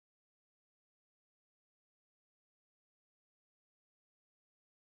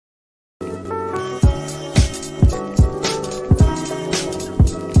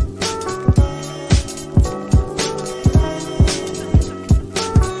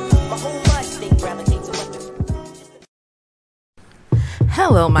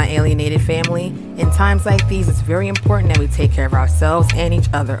Hello, my alienated family. In times like these, it's very important that we take care of ourselves and each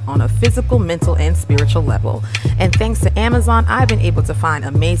other on a physical, mental, and spiritual level. And thanks to Amazon, I've been able to find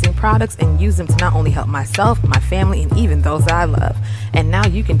amazing products and use them to not only help myself, my family, and even those that I love. And now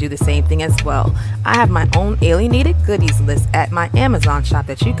you can do the same thing as well. I have my own alienated goodies list at my Amazon shop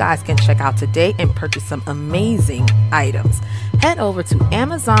that you guys can check out today and purchase some amazing items. Head over to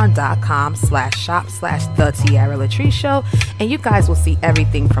amazon.com/shop/The Tiara Latrice Show, and you guys will see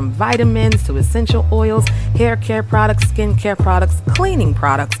everything from vitamins to essential oils, hair care products, skin care products, cleaning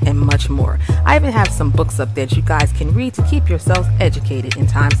products, and much more. I even have some books up there that you guys can read to keep yourselves educated in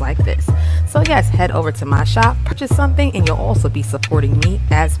times like this. So yes, head over to my shop, purchase something, and you'll also be supporting me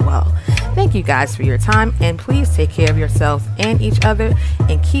as well. Thank you guys for your time, and please take care of yourselves and each other,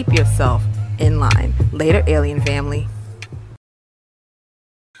 and keep yourself in line. Later, alien family.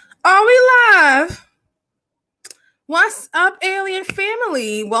 Are we live? What's up, alien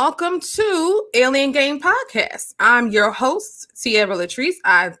family? Welcome to Alien Game Podcast. I'm your host, Tiara Latrice.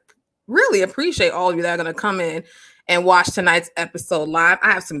 I really appreciate all of you that are going to come in and watch tonight's episode live.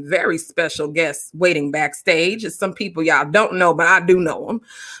 I have some very special guests waiting backstage. It's some people y'all don't know, but I do know them.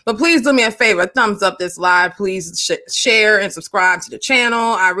 But please do me a favor, thumbs up this live. Please share and subscribe to the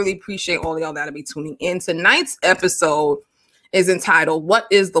channel. I really appreciate all of y'all that'll be tuning in. Tonight's episode is entitled, What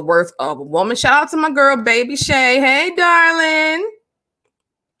is the Worth of a Woman? Shout out to my girl, Baby Shay. Hey, darling.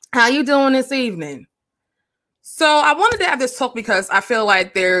 How you doing this evening? So I wanted to have this talk because I feel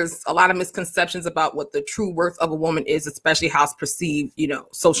like there's a lot of misconceptions about what the true worth of a woman is, especially how it's perceived,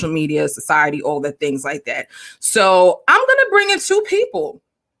 social media, society, all the things like that. So I'm going to bring in two people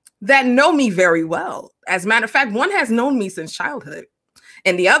that know me very well. As a matter of fact, one has known me since childhood,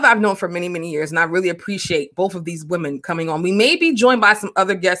 and the other I've known for many, many years. And I really appreciate both of these women coming on. We may be joined by some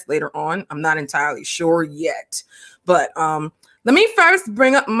other guests later on. I'm not entirely sure yet. But let me first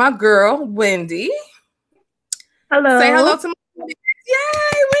bring up my girl, Wendy. Hello. Say hello to my Yay,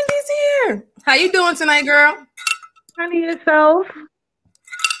 Wendy's here. How you doing tonight, girl? Honey, yourself?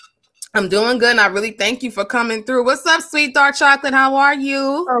 I'm doing good, and I really thank you for coming through. What's up, sweet dark chocolate? How are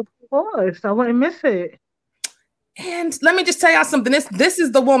you? Of course. I wouldn't miss it. And let me just tell y'all something. This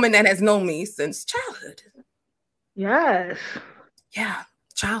is the woman that has known me since childhood. Yes. Yeah,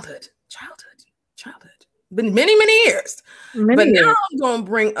 childhood. Been many, many years. Now I'm going to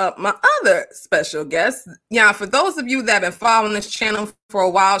bring up my other special guest. Yeah, for those of you that have been following this channel for a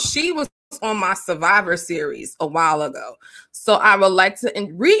while, she was on my Survivor series a while ago. So I would like to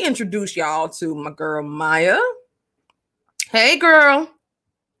reintroduce y'all to my girl, Maya. Hey, girl.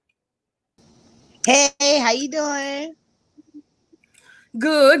 Hey, how you doing?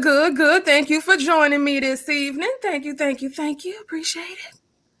 Good. Thank you for joining me this evening. Thank you. Appreciate it.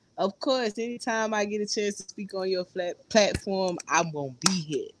 Of course, anytime I get a chance to speak on your platform, I'm going to be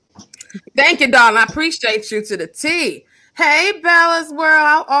here. Thank you, darling. I appreciate you to the T. Hey, Bella's World.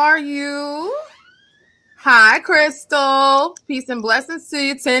 How are you? Hi, Crystal. Peace and blessings to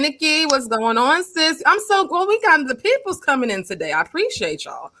you. Tenneke, what's going on, sis? I'm so glad we got the people's coming in today. I appreciate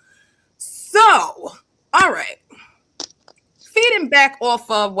y'all. So, all right. Feeding back off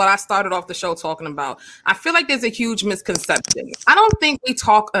of what I started off the show talking about, I feel like there's a huge misconception. I don't think we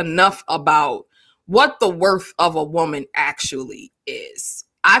talk enough about what the worth of a woman actually is.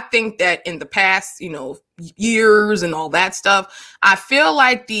 I think that in the past, years and all that stuff, I feel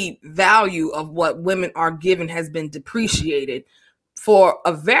like the value of what women are given has been depreciated for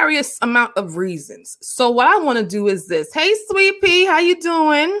a various amount of reasons. So what I want to do is this. Hey, Sweet Pea, how you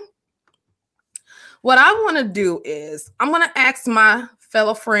doing? What I want to do is I'm going to ask my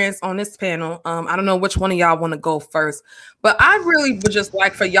fellow friends on this panel. I don't know which one of y'all want to go first, but I really would just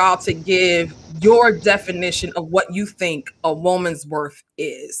like for y'all to give your definition of what you think a woman's worth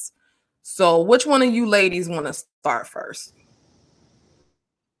is. So which one of you ladies want to start first?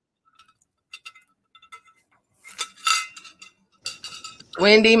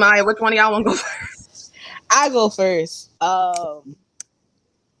 Wendy, Maya, which one of y'all want to go first? I go first.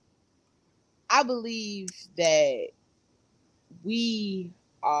 I believe that we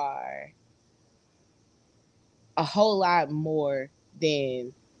are a whole lot more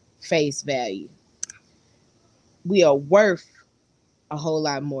than face value. We are worth a whole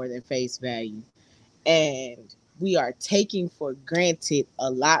lot more than face value. And we are taking for granted a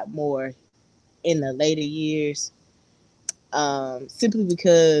lot more in the later years, simply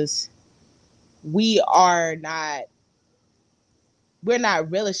because we're not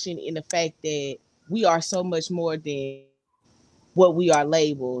relishing in the fact that we are so much more than what we are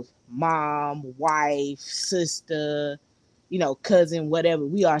labeled: mom, wife, sister, cousin, whatever.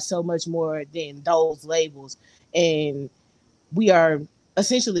 We are so much more than those labels. And we are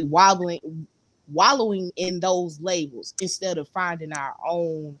essentially wallowing in those labels instead of finding our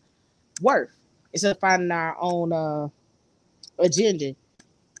own worth, instead of finding our own agenda.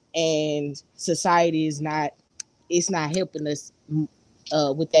 And society is not helping us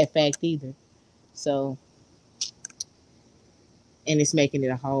with that fact either. So, and it's making it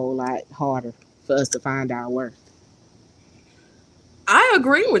a whole lot harder for us to find our worth. I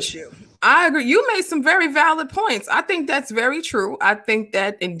agree with you. I agree. You made some very valid points. I think that's very true. I think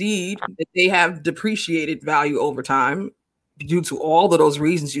that indeed that they have depreciated value over time due to all of those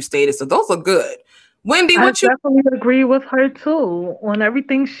reasons you stated. So those are good. Wendy, I what you definitely agree with her too on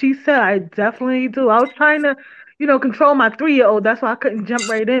everything she said. I definitely do. I was trying to, control my 3-year-old. That's why I couldn't jump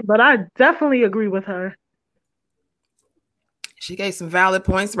right in. But I definitely agree with her. She gave some valid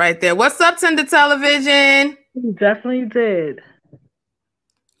points right there. What's up, Tender Television? She definitely did.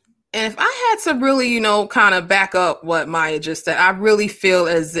 And if I had to really, kind of back up what Maya just said, I really feel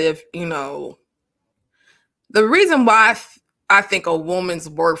as if, the reason why I think a woman's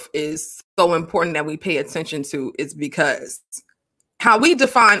worth is so important that we pay attention to is because how we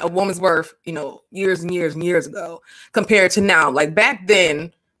define a woman's worth, years and years and years ago compared to now. Like back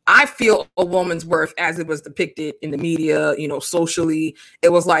then, I feel a woman's worth as it was depicted in the media, socially. It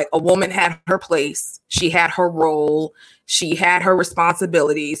was like a woman had her place. She had her role. She had her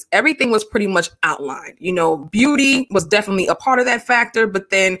responsibilities. Everything was pretty much outlined. Beauty was definitely a part of that factor. But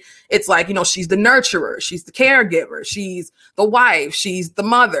then it's like, she's the nurturer. She's the caregiver. She's the wife. She's the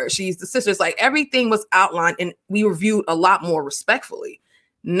mother. She's the sister. It's like everything was outlined and we were viewed a lot more respectfully.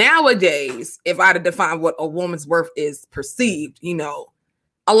 Nowadays, if I had to define what a woman's worth is perceived,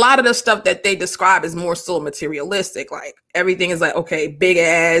 a lot of the stuff that they describe is more so materialistic. Like everything is like, okay, big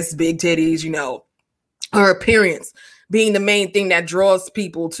ass, big titties, her appearance being the main thing that draws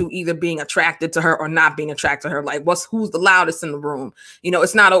people to either being attracted to her or not being attracted to her. Like who's the loudest in the room?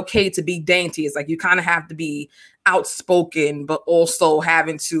 It's not okay to be dainty. It's like you kind of have to be outspoken, but also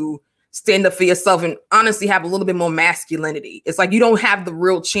having to stand up for yourself and honestly have a little bit more masculinity. It's like you don't have the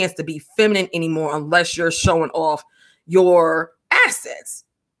real chance to be feminine anymore unless you're showing off your assets.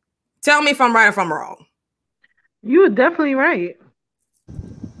 Tell me if I'm right or if I'm wrong. You were definitely right.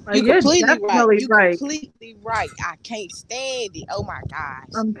 You're completely right. Completely right. I can't stand it. Oh my gosh.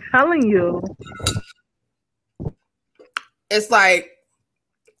 I'm telling you. It's like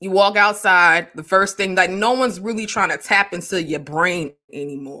you walk outside, the first thing, like no one's really trying to tap into your brain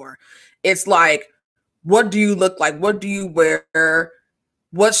anymore. It's like, what do you look like? What do you wear?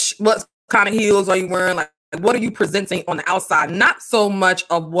 What kind of heels are you wearing? Like, what are you presenting on the outside? Not so much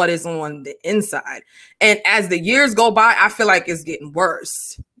of what is on the inside. And as the years go by, I feel like it's getting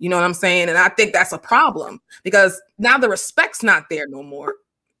worse. You know what I'm saying? And I think that's a problem because now the respect's not there no more.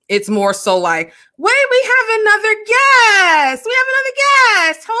 It's more so like, wait, we have another guest. We have another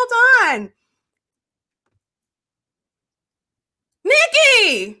guest. Hold on.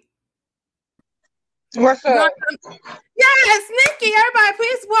 Nikki. What's up? Yes, Nikki. Everybody,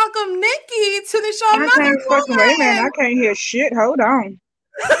 please welcome Nikki to the show. I can't fucking wait, man. I can't hear shit. Hold on.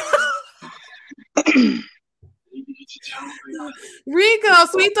 Rico,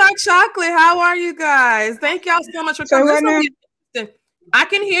 Sweet Dark Chocolate. How are you guys? Thank y'all so much for coming. I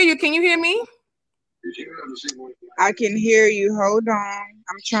can hear you. Can you hear me? I can hear you. Hold on.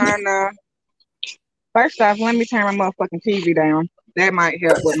 I'm trying to. First off, let me turn my motherfucking TV down. That might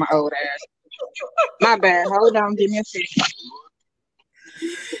help with my old ass. My bad. Hold on. Give me a second.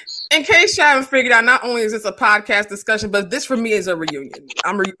 In case you haven't figured out, not only is this a podcast discussion, but this for me is a reunion.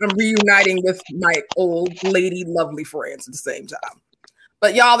 I'm reuniting with my old lady, lovely friends at the same time.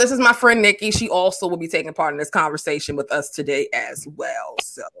 But y'all, this is my friend Nikki. She also will be taking part in this conversation with us today as well.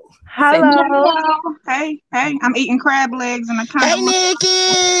 So, hello. Hey, I'm eating crab legs and I kind of. Hey,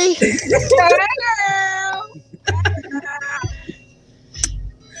 Nikki.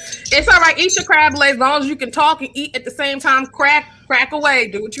 It's all right. Eat your crab legs as long as you can talk and eat at the same time. Crack away.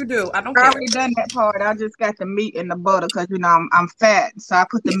 Do what you do. I don't care. I already done that part. I just got the meat in the butter because I'm fat. So I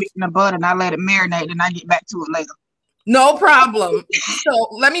put the meat in the butter and I let it marinate and I get back to it later. No problem. So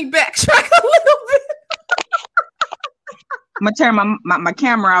let me backtrack a little bit. I'm gonna turn my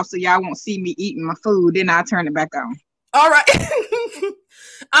camera off so y'all won't see me eating my food. Then I'll turn it back on. All right.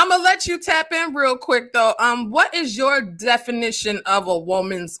 I'm gonna let you tap in real quick though. What is your definition of a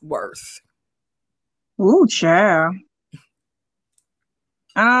woman's worth? Ooh, child.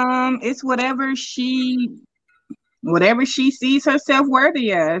 It's whatever she sees herself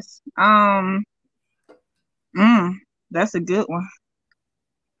worthy as. That's a good one.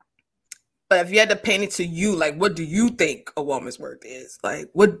 But if you had to paint it to you, like, what do you think a woman's worth is? Like,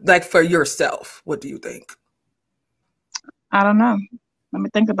 what, like for yourself, what do you think? I don't know. Let me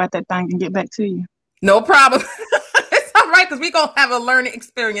think about that thing and get back to you. No problem. It's all right because we're gonna have a learning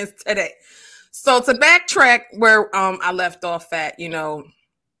experience today. So to backtrack where I left off at,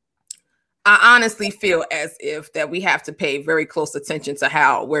 I honestly feel as if that we have to pay very close attention to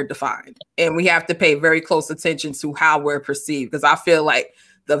how we're defined, and we have to pay very close attention to how we're perceived, because I feel like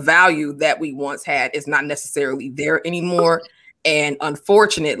the value that we once had is not necessarily there anymore. And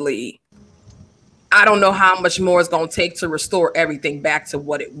unfortunately, I don't know how much more it's going to take to restore everything back to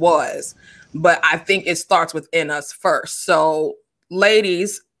what it was, but I think it starts within us first. So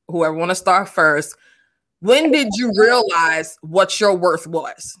ladies, whoever want to start first, when did you realize what your worth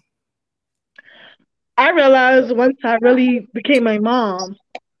was? I realized once I really became my mom,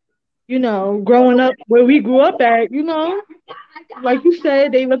 growing up where we grew up at, like you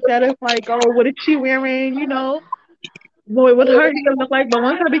said, they looked at us like, oh, what is she wearing? Boy, what her hair look like. But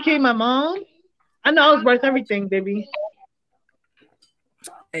once I became my mom, I know I was worth everything, baby.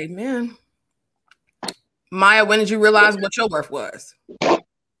 Amen. Maya, when did you realize what your worth was?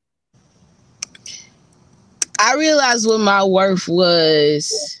 I realized what my worth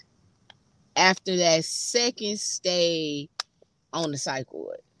was after that second stay on the psych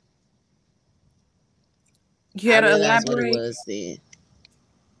ward. You had to elaborate what it was then.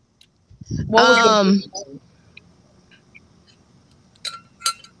 What was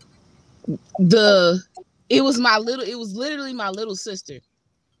it was literally my little sister.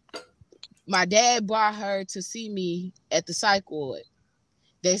 My dad brought her to see me at the psych ward.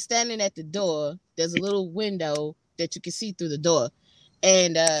 They're standing at the door. There's a little window that you can see through the door.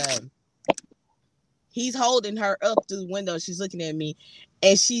 And he's holding her up through the window. She's looking at me.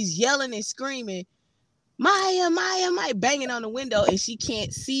 And she's yelling and screaming, Maya, Maya, Maya, banging on the window. And she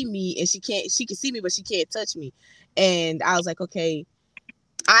can't see me. And she can see me, but she can't touch me. And I was like, okay,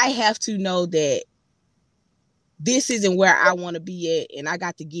 I have to know that this isn't where I want to be at. And I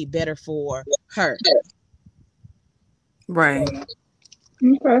got to get better for her. Right.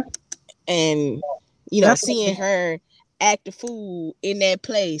 Okay. And, seeing her act the fool in that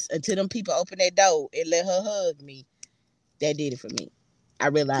place until them people open that door and let her hug me, that did it for me. I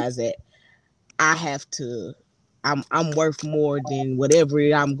realized that I'm worth more than whatever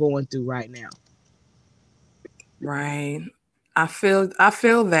I'm going through right now. Right. I feel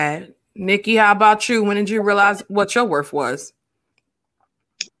that. Nikki, how about you? When did you realize what your worth was?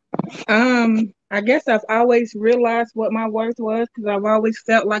 I guess I've always realized what my worth was because I've always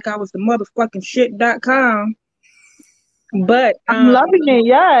felt like I was the motherfucking shit.com. But I'm loving it,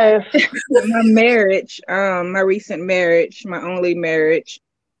 yes. my marriage, my recent marriage, my only marriage,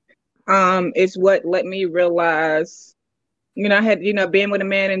 is what let me realize, I had, being with a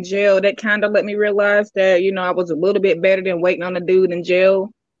man in jail, that kind of let me realize that, I was a little bit better than waiting on a dude in jail.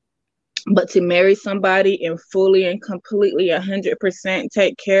 But to marry somebody and fully and completely 100%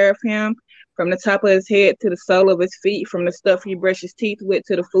 take care of him from the top of his head to the sole of his feet, from the stuff he brushes his teeth with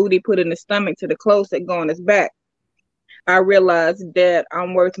to the food he put in his stomach to the clothes that go on his back, I realized that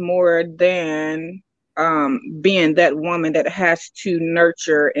I'm worth more than being that woman that has to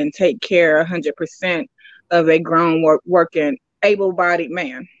nurture and take care 100% of a grown working able-bodied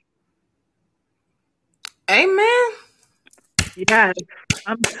man. Amen. Yes,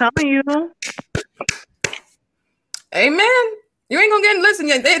 I'm telling you. Amen. You ain't gonna listen.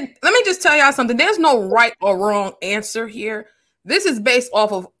 Let me just tell y'all something. There's no right or wrong answer here. This is based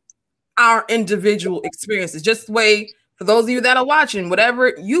off of our individual experiences. Just the way, for those of you that are watching,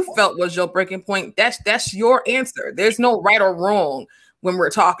 whatever you felt was your breaking point, that's your answer. There's no right or wrong when we're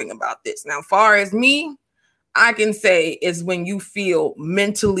talking about this. Now, as far as me, I can say is when you feel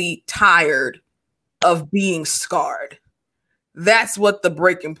mentally tired of being scarred. That's what the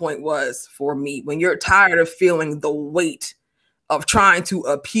breaking point was for me. When you're tired of feeling the weight of trying to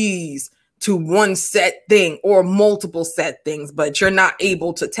appease to one set thing or multiple set things, but you're not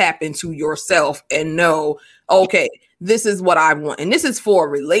able to tap into yourself and know, okay, this is what I want. And this is for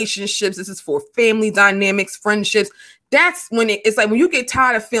relationships. This is for family dynamics, friendships. That's when it's like when you get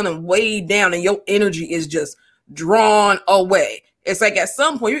tired of feeling weighed down and your energy is just drawn away. It's like at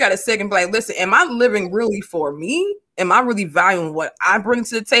some point you got to sit and be like, listen, am I living really for me? Am I really valuing what I bring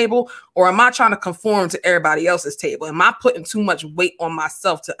to the table? Or am I trying to conform to everybody else's table? Am I putting too much weight on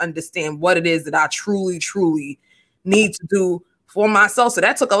myself to understand what it is that I truly, truly need to do for myself? So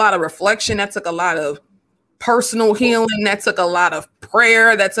that took a lot of reflection. That took a lot of personal healing. That took a lot of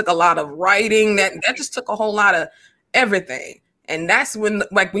prayer. That took a lot of writing. That just took a whole lot of everything. And that's when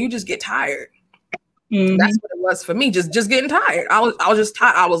you just get tired. Mm-hmm. That's what it was for me. Just getting tired. I was just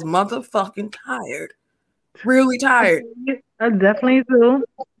tired. I was motherfucking tired. Really tired. I definitely do.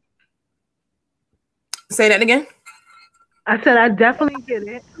 Say that again. I said I definitely get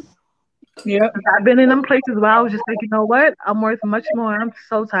it. Yep. I've been in them places where I was just like, you know what? I'm worth much more. I'm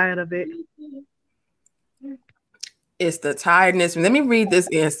so tired of it. It's the tiredness. Let me read this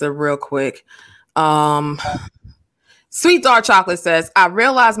answer real quick. Sweet Dark Chocolate says, I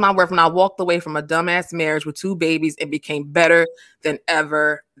realized my worth when I walked away from a dumbass marriage with 2 babies and became better than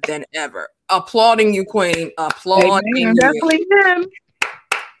ever. Applauding you, Queen. Applauding you. Definitely him.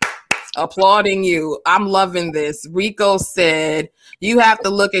 Applauding you. I'm loving this. Rico said, you have to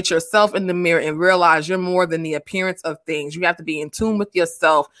look at yourself in the mirror and realize you're more than the appearance of things. You have to be in tune with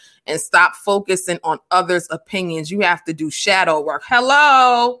yourself and stop focusing on others' opinions. You have to do shadow work.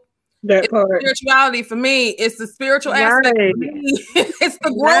 Hello. That It's part. spirituality for me. It's the spiritual aspect for me. It's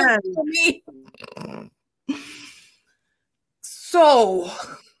the growth for me. So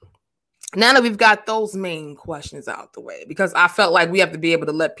now that we've got those main questions out the way, because I felt like we have to be able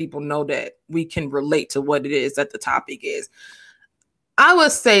to let people know that we can relate to what it is that the topic is. I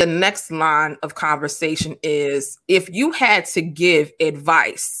would say the next line of conversation is, if you had to give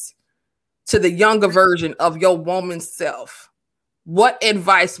advice to the younger version of your woman's self, what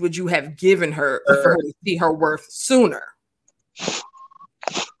advice would you have given her for her to see her worth sooner?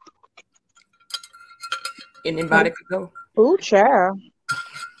 Anybody could go. Ooh, child.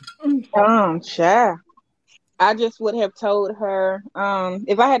 Child. I just would have told her,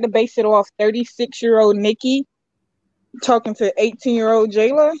 if I had to base it off 36-year-old Nikki talking to 18-year-old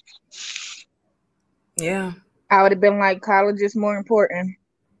Jayla, yeah, I would have been like, college is more important.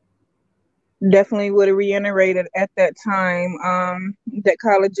 Definitely would have reiterated at that time that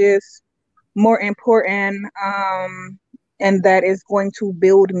college is more important, and that is going to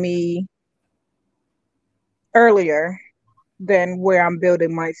build me earlier than where I'm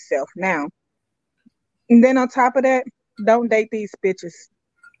building myself now. And then on top of that, don't date these bitches.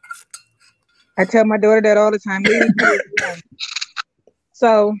 I tell my daughter that all the time.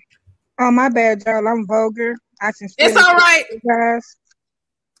 So, oh, my bad, y'all. I'm vulgar. It's all right, guys.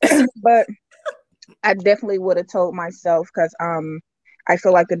 But I definitely would have told myself, because I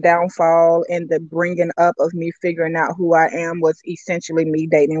feel like the downfall and the bringing up of me figuring out who I am was essentially me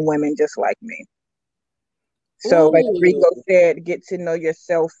dating women just like me. So, like Rico said, get to know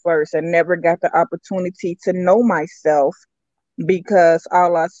yourself first. I never got the opportunity to know myself because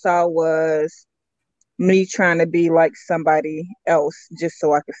all I saw was me trying to be like somebody else just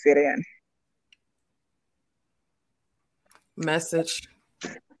so I could fit in. Message.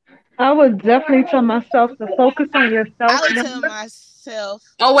 I would definitely tell myself to focus on yourself. I would tell myself.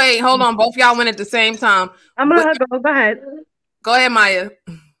 Oh, wait, hold on. Both y'all went at the same time. I'm going to let her go. Go ahead. Go ahead, Maya.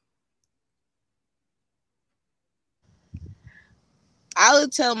 I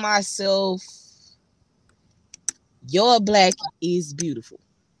would tell myself, your black is beautiful.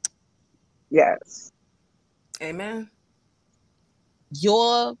 Yes. Amen.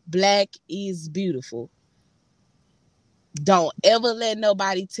 Your black is beautiful. Don't ever let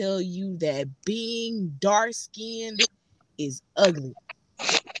nobody tell you that being dark-skinned is ugly.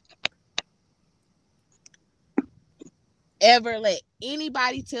 Ever let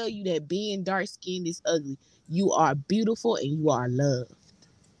anybody tell you that being dark-skinned is ugly. You are beautiful and you are loved.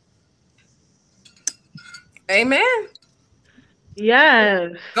 Amen.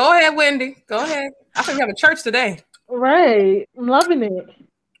 Yes. Go ahead, Wendy. Go ahead. I think we have a church today. Right. I'm loving it.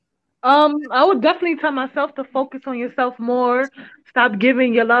 I would definitely tell myself to focus on yourself more. Stop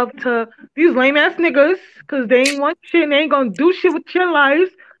giving your love to these lame ass niggas, because they ain't want shit and they ain't gonna do shit with your life.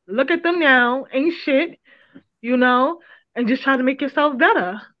 Look at them now, ain't shit, you know, and just try to make yourself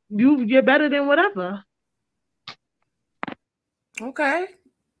better. You're better than whatever. Okay.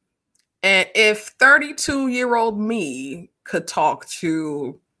 And if 32-year-old me could talk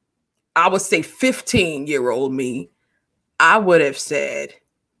to, I would say 15-year-old me, I would have said,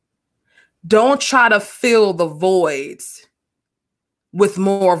 don't try to fill the voids with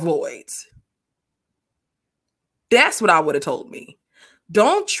more voids. That's what I would have told me.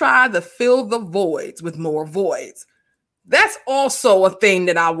 Don't try to fill the voids with more voids. That's also a thing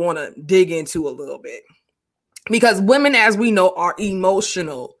that I want to dig into a little bit. Because women, as we know, are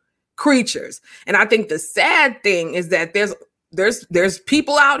emotional creatures. And I think the sad thing is that there's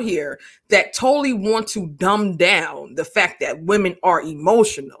people out here that totally want to dumb down the fact that women are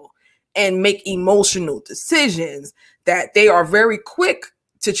emotional and make emotional decisions, that they are very quick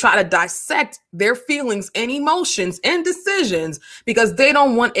to try to dissect their feelings and emotions and decisions because they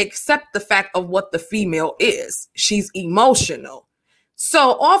don't want to accept the fact of what the female is. She's emotional.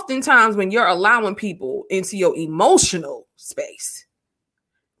 So oftentimes when you're allowing people into your emotional space,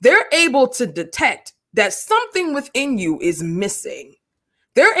 they're able to detect that something within you is missing.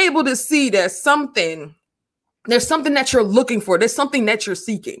 They're able to see that something There's something that you're looking for. There's something that you're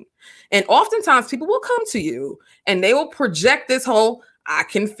seeking. And oftentimes people will come to you and they will project this whole, I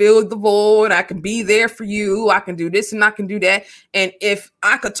can fill the void. I can be there for you. I can do this and I can do that. And if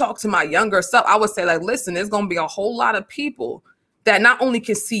I could talk to my younger self, I would say, like, listen, there's going to be a whole lot of people that not only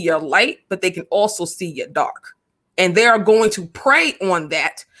can see your light, but they can also see your dark. And they are going to prey on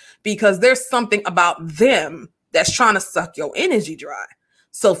that because there's something about them that's trying to suck your energy dry.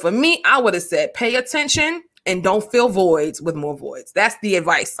 So for me, I would have said, pay attention and don't fill voids with more voids. That's the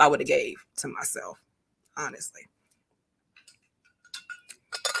advice I would have gave to myself, honestly.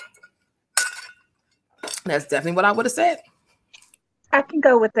 That's definitely what I would have said. I can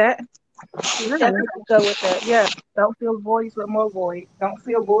go with that. Definitely go with that. Yeah. Don't fill voids with more void. Don't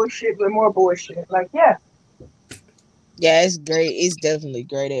fill bullshit with more bullshit. Like, yeah. Yeah, it's great. It's definitely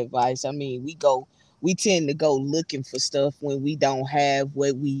great advice. I mean, we tend to go looking for stuff when we don't have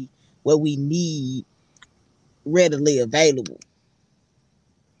what we need readily available.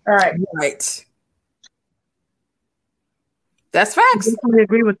 All right. Right. That's facts. I definitely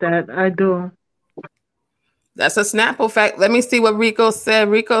agree with that. I do. That's a Snapple fact. Let me see what Rico said.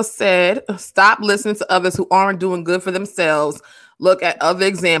 Rico said, stop listening to others who aren't doing good for themselves. Look at other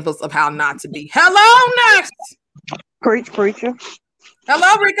examples of how not to be. Hello, next. Preach, preacher.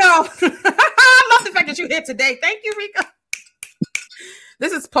 Hello, Rico. I love the fact that you're here today. Thank you, Rico.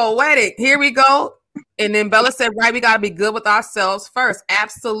 This is poetic. Here we go. And then Bella said, right, we got to be good with ourselves first.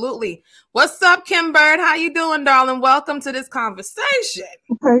 Absolutely. What's up, Kim Bird? How you doing, darling? Welcome to this conversation.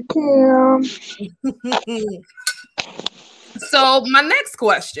 Hey, Kim. So my next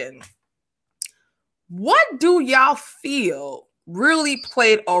question, what do y'all feel really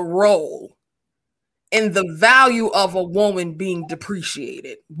played a role in the value of a woman being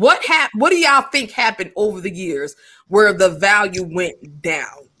depreciated? What do y'all think happened over the years where the value went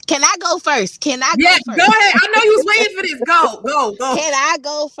down? Can I go first? Go first? Go ahead. I know you was waiting for this. Go. Can I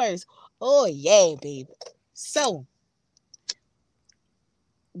go first? Oh, yeah, baby. So,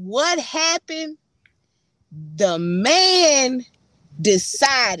 what happened? The man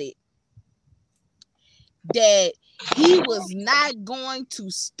decided that he was not going to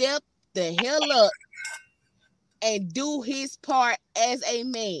step the hell up and do his part as a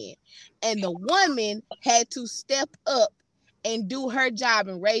man. And the woman had to step up and do her job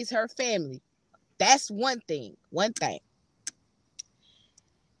and raise her family. That's one thing.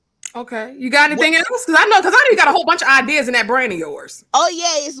 Okay. You got anything else? Because I know you got a whole bunch of ideas in that brain of yours. Oh,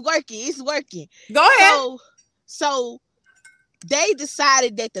 yeah, it's working. Go ahead. So they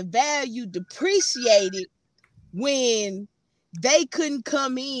decided that the value depreciated when they couldn't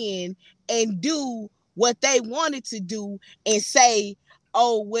come in and do what they wanted to do and say,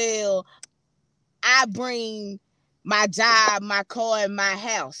 oh, well, I bring my job, my car, and my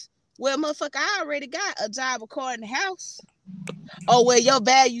house. Well, motherfucker, I already got a job, a car, and a house. Oh, well, your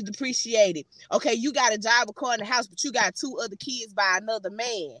value depreciated. Okay, you got a job, a car, and a house, but you got 2 other kids by another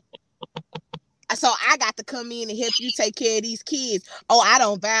man. So I got to come in and help you take care of these kids. Oh, I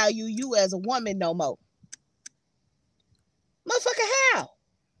don't value you as a woman no more. Motherfucker, how?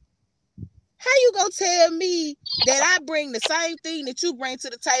 How you gonna tell me that I bring the same thing that you bring to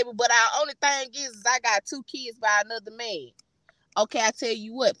the table, but our only thing is I got 2 kids by another man? Okay, I tell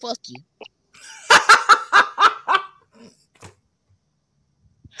you what, fuck you.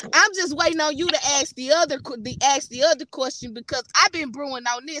 I'm just waiting on you to ask the other question because I've been brewing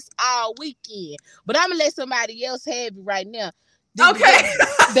on this all weekend. But I'm gonna let somebody else have it right now.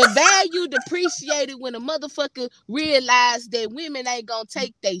 The value depreciated when a motherfucker realized that women ain't gonna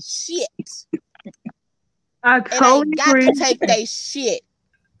take their shit. I totally agree. Got to take their shit.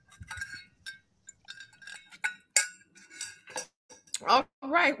 All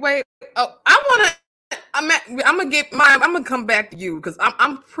right, wait. Oh, I'm gonna come back to you because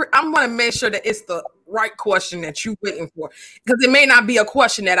I'm gonna make sure that it's the right question that you're waiting for, because it may not be a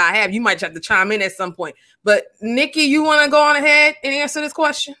question that I have. You might have to chime in at some point. But Nikki, you want to go on ahead and answer this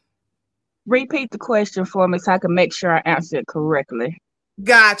question? Repeat the question for me so I can make sure I answer it correctly.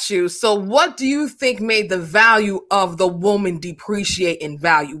 Got you. So what do you think made the value of the woman depreciate in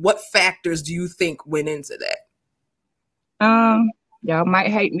value? What factors do you think went into that? Y'all might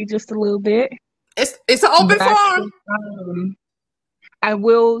hate me just a little bit. It's an open forum. I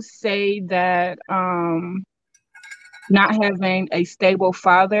will say that not having a stable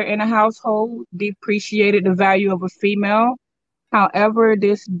father in a household depreciated the value of a female. However,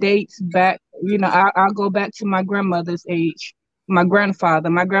 this dates back, I'll go back to my grandmother's age. My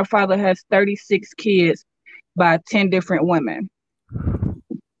grandfather has 36 kids by 10 different women.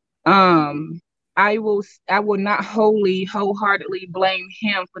 I will not wholeheartedly blame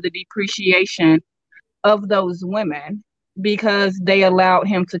him for the depreciation of those women because they allowed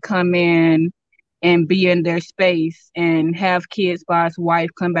him to come in and be in their space and have kids by his wife,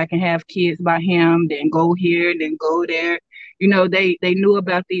 come back and have kids by him, then go here, then go there. You know, they knew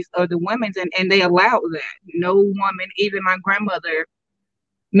about these other women and they allowed that. No woman, even my grandmother,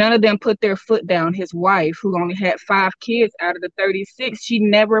 none of them put their foot down. His wife, who only had 5 kids out of the 36, she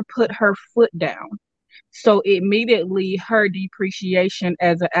never put her foot down. So immediately her depreciation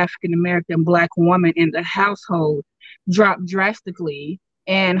as an African-American Black woman in the household dropped drastically.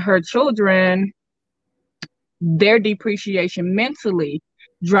 And her children, their depreciation mentally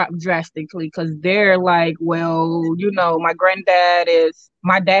dropped drastically because they're like, well, you know, my dad is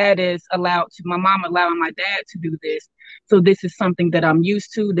allowed to, my mom allowing my dad to do this. So this is something that I'm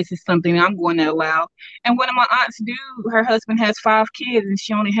used to. This is something I'm going to allow. And one of my aunts her husband has 5 kids and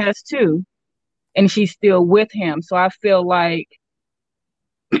she only has 2. And she's still with him. So I feel like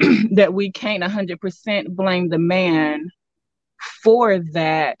that we can't 100% blame the man for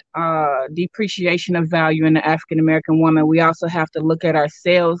that depreciation of value in the African-American woman. We also have to look at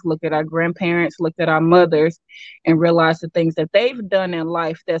ourselves, look at our grandparents, look at our mothers, and realize the things that they've done in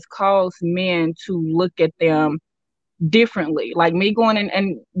life that's caused men to look at them differently. Like me going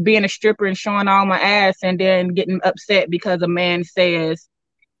and being a stripper and showing all my ass and then getting upset because a man says,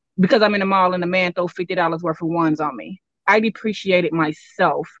 because I'm in the mall and the man throw $50 worth of ones on me. I depreciated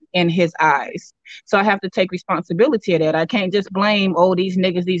myself in his eyes. So I have to take responsibility of that. I can't just blame, these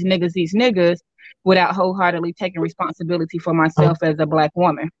niggas, without wholeheartedly taking responsibility for myself as a Black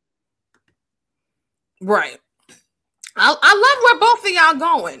woman. Right. I love where both of y'all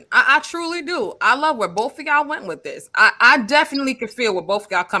going. I truly do. I love where both of y'all went with this. I definitely can feel where both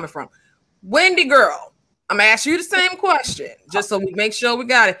of y'all coming from. Wendy girl, I'm gonna ask you the same question, just so we make sure we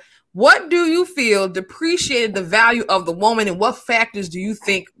got it. What do you feel depreciated the value of the woman, and what factors do you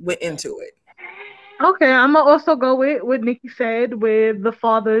think went into it? Okay, I'm gonna also go with what Nikki said, with the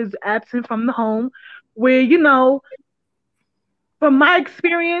father's absent from the home, where, you know, from my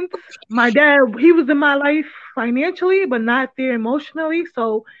experience, my dad, he was in my life financially, but not there emotionally.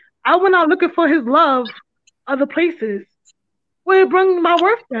 So I went out looking for his love other places where it brung my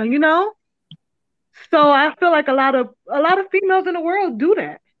worth down, you know? So I feel like a lot of females in the world do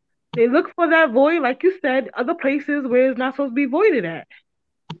that. They look for that void, like you said, other places where it's not supposed to be voided at.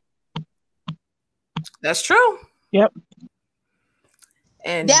 That's true. Yep.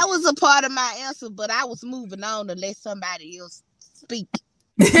 And that was a part of my answer, but I was moving on to let somebody else speak.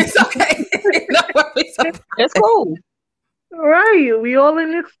 It's okay. It's cool. Right. We all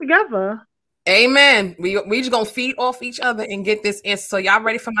in this together. Amen. We just gonna feed off each other and get this answer. So y'all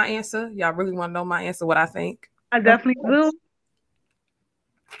ready for my answer? Y'all really want to know my answer? What I think? I definitely do.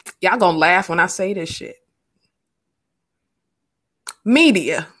 Y'all gonna laugh when I say this shit.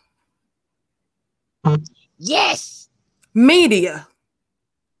 Media. Yes. Media.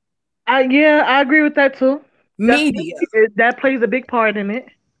 I agree with that too. Media. That plays a big part in it.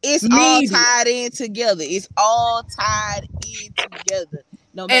 It's all tied in together. It's all tied in together.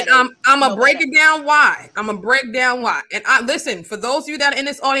 No matter, and I'm gonna break it down why. I'm gonna break down why. And I listen, for those of you that are in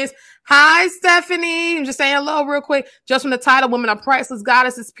this audience, hi Stephanie. I'm just saying hello real quick. Just from the title, Women Are Priceless,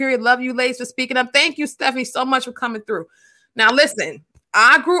 Goddesses, period. Love you ladies for speaking up. Thank you, Stephanie, so much for coming through. Now listen,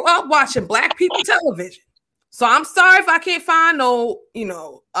 I grew up watching Black people television. So I'm sorry if I can't find no,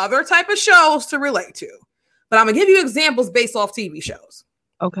 other type of shows to relate to. But I'm gonna give you examples based off TV shows.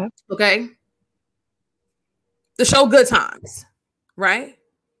 Okay. The show Good Times, right?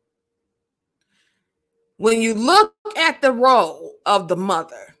 When you look at the role of the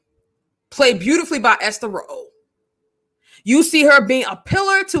mother, played beautifully by Esther Rolle, you see her being a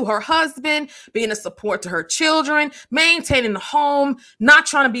pillar to her husband, being a support to her children, maintaining the home, not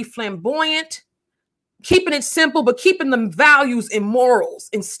trying to be flamboyant, keeping it simple, but keeping the values and morals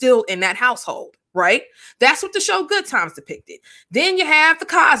instilled in that household, right? That's what the show Good Times depicted. Then you have The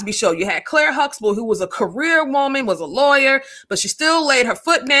Cosby Show. You had Claire Huxtable, who was a career woman, was a lawyer, but she still laid her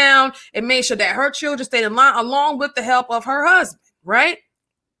foot down and made sure that her children stayed in line along with the help of her husband, right?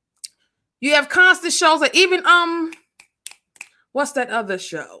 You have constant shows like even, what's that other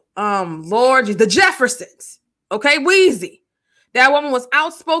show? Lord, The Jeffersons, okay? Weezy. That woman was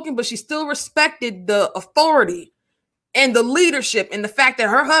outspoken, but she still respected the authority and the leadership and the fact that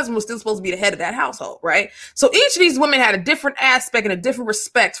her husband was still supposed to be the head of that household, right? So each of these women had a different aspect and a different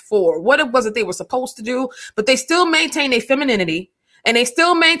respect for what it was that they were supposed to do, but they still maintained their femininity and they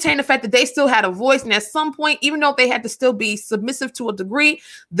still maintained the fact that they still had a voice. And at some point, even though they had to still be submissive to a degree,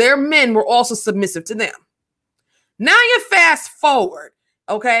 their men were also submissive to them. Now you fast forward,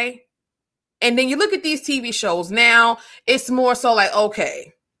 okay? And then you look at these TV shows. Now it's more so like,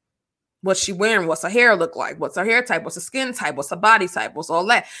 okay, What's she wearing? What's her hair look like? What's her hair type? What's her skin type? What's her body type? What's all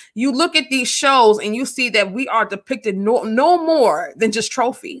that? You look at these shows and you see that we are depicted no more than just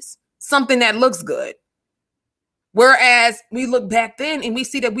trophies, something that looks good. Whereas we look back then and we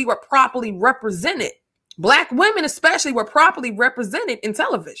see that we were properly represented. Black women especially were properly represented in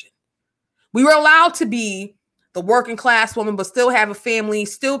television. We were allowed to be the working class woman, but still have a family,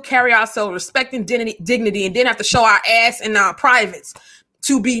 still carry ourselves, respecting dignity, and didn't have to show our ass in our privates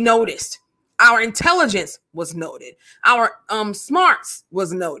to be noticed. Our intelligence was noted. Our smarts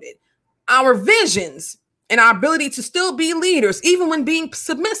was noted. Our visions and our ability to still be leaders, even when being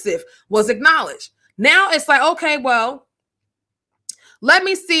submissive, was acknowledged. Now it's like, okay, well, let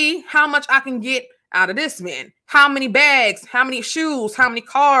me see how much I can get out of this man. How many bags, how many shoes, how many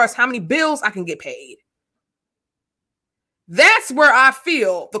cars, how many bills I can get paid. That's where I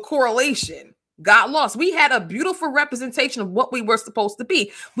feel the correlation got lost. We had a beautiful representation of what we were supposed to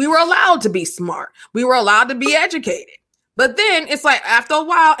be. We were allowed to be smart. We were allowed to be educated. But then it's like after a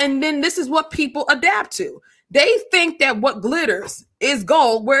while, and then this is what people adapt to. They think that what glitters is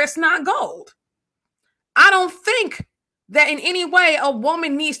gold where it's not gold. I don't think that in any way a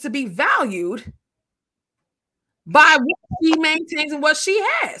woman needs to be valued by what she maintains and what she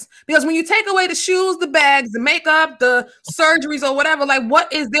has. Because when you take away the shoes, the bags, the makeup, the surgeries or whatever, like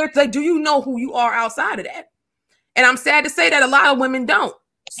what is there? Like, do you know who you are outside of that? And I'm sad to say that a lot of women don't.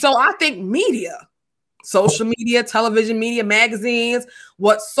 So I think media, social media, television media, magazines,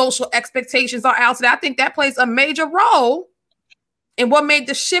 what social expectations are out there, I think that plays a major role in what made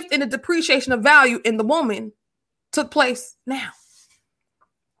the shift in the depreciation of value in the woman took place now.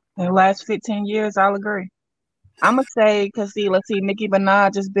 In the last 15 years, I'll agree. I'm going to say, because let's see, Nicki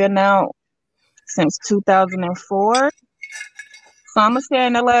Minaj has been out since 2004. So I'm going to say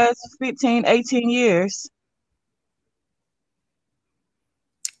in the last 15, 18 years.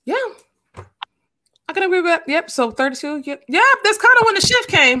 Yeah. I can agree with that. Yep. So 32. Yep. Yeah. That's kind of when the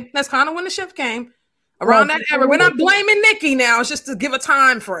shift came. Around that era. We're not blaming Nicki now. It's just to give a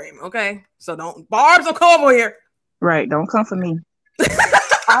time frame. Okay. So Barb's don't come over here. Right. Don't come for me.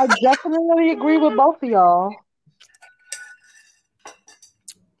 I definitely agree with both of y'all.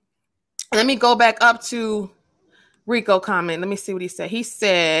 Let me go back up to Rico comment. Let me see what he said. He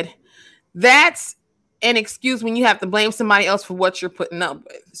said, that's an excuse when you have to blame somebody else for what you're putting up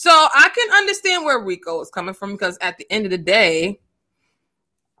with. So I can understand where Rico is coming from, because at the end of the day,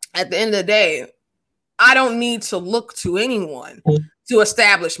 I don't need to look to anyone to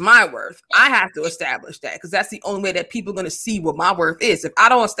establish my worth. I have to establish that, because that's the only way that people are going to see what my worth is. If I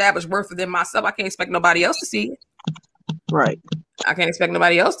don't establish worth within myself, I can't expect nobody else to see it. Right. I can't expect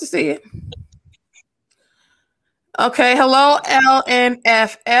nobody else to see it. Okay. Hello,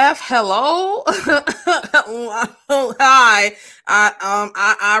 LNFF. Hello. Hi.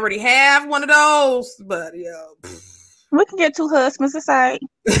 I already have one of those, but we can get two husbands aside.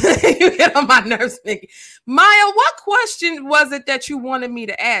 You get on my nerves, Nikki. Maya, what question was it that you wanted me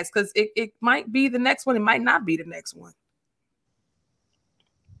to ask? Because it might be the next one. It might not be the next one.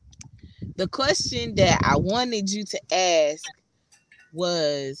 The question that I wanted you to ask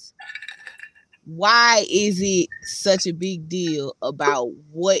was, why is it such a big deal about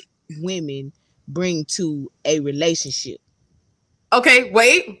what women bring to a relationship? Okay,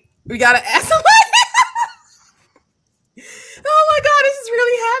 wait. We got to ask somebody. Oh my God, this is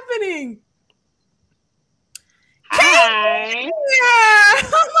really happening. Hi. Yeah.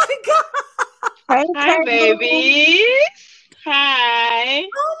 Oh my God. Hi, babies. Hi.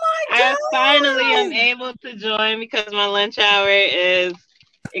 Oh my God. I finally am able to join because my lunch hour is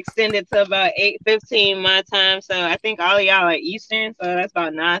extended to about 8:15 my time. So I think all of y'all are Eastern, so that's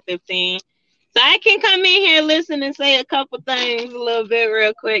about 9:15. So I can come in here, listen, and say a couple things a little bit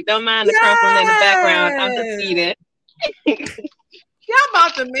real quick. Don't mind the crumpling in the background. I'm defeated. Y'all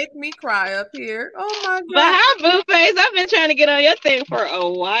about to make me cry up here. Oh my God. But hi, Blueface. I've been trying to get on your thing for a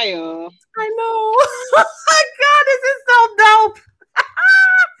while. I know. Oh my God, this is so dope.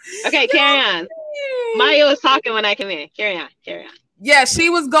 Okay, carry on. Maya was talking when I came in. Carry on. Yeah, she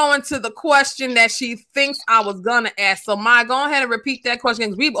was going to the question that she thinks I was going to ask. So, Maya, go ahead and repeat that question,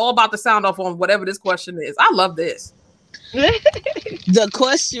 because we're all about to sound off on whatever this question is. I love this. The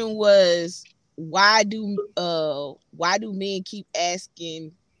question was, why do men keep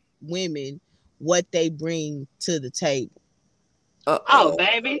asking women what they bring to the table? Oh,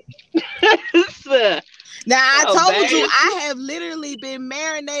 baby. Now, I told you I have literally been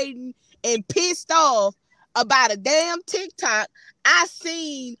marinating and pissed off about a damn TikTok I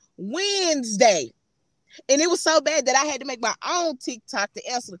seen Wednesday. And it was so bad that I had to make my own TikTok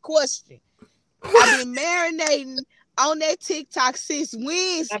to answer the question. I've been marinating on that TikTok since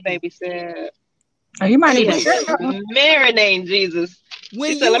Wednesday. My baby said. Oh, you might She need has to. been marinating Jesus.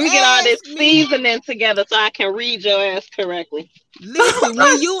 When She said, you let me get all this asked me, seasoning together so I can read your ass correctly. listen,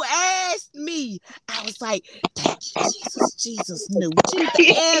 when you asked me, I was like, thank you, Jesus. Jesus knew.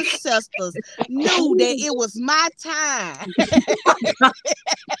 The ancestors knew that it was my time.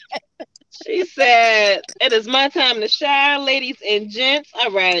 She said, it is my time to shine, ladies and gents.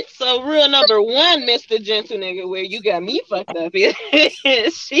 All right. So rule number 1, Mr. Gentle Nigga, where you got me fucked up here.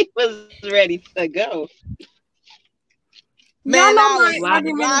 She was ready to go. Man, know I my was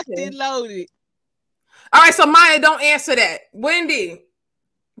argument locked is- and loaded. All right, so Maya, don't answer that. Wendy,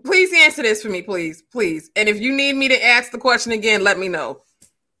 please answer this for me, please. And if you need me to ask the question again, let me know.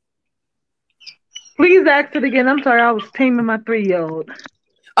 Please ask it again. I'm sorry, I was taming my 3-year-old.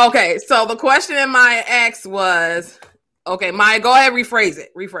 Okay, so the question that Maya asked was, okay, Maya, go ahead, rephrase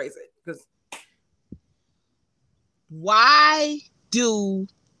it. Because Why do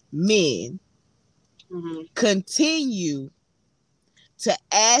men continue to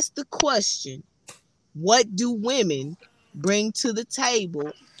ask the question, what do women bring to the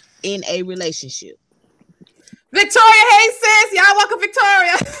table in a relationship? Victoria, hey sis, y'all welcome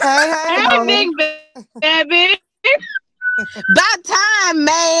Victoria. Hey, big baby. About time,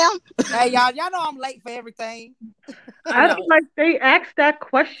 ma'am. Hey, y'all know I'm late for everything. I feel like they ask that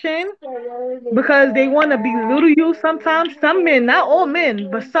question because they want to belittle you sometimes. Some men, not all men,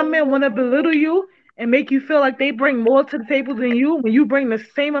 but some men want to belittle you and make you feel like they bring more to the table than you when you bring the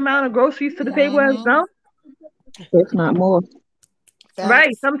same amount of groceries to the table as them. If not more.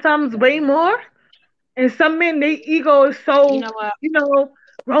 Right, sometimes way more. And some men, their ego is so, You know what?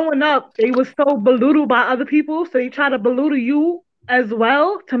 growing up, they were so belittled by other people, so they try to belittle you as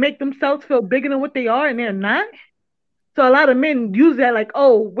well to make themselves feel bigger than what they are, and they're not. So a lot of men use that like,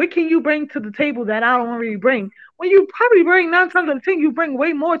 oh, what can you bring to the table that I don't really bring? Well, you probably bring 9 times out of 10, you bring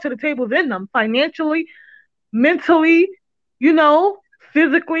way more to the table than them, financially, mentally,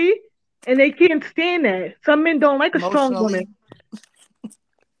 physically, and they can't stand that. Some men don't like a strong woman.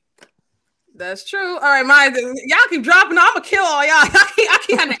 That's true. All right, Maya, y'all keep dropping. I'm gonna kill all y'all. I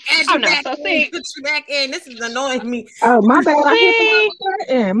keep having to add you back in, put you back in. This is annoying me. Oh, my bad.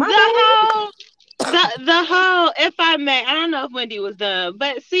 The whole, if I may, I don't know if Wendy was done,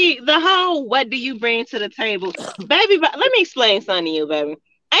 but see, the whole, what do you bring to the table? Baby, let me explain something to you, baby.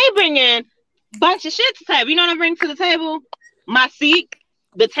 I ain't bringing a bunch of shit to the table. You know what I bring to the table? My seat,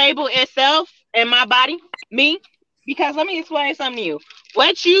 the table itself, and my body, me. Because let me explain something to you.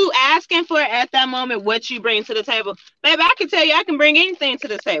 What you asking for at that moment, what you bring to the table. Baby, I can tell you I can bring anything to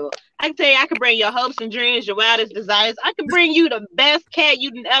the table. I can tell you I can bring your hopes and dreams, your wildest desires. I can bring you the best cat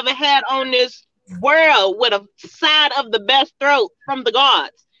you've ever had on this world with a side of the best throat from the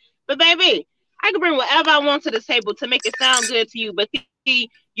gods. But baby, I can bring whatever I want to the table to make it sound good to you. But see,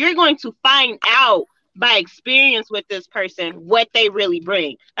 you're going to find out by experience with this person what they really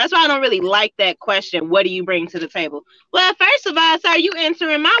bring. That's why I don't really like that question. What do you bring to the table? Well, first of all, sir, you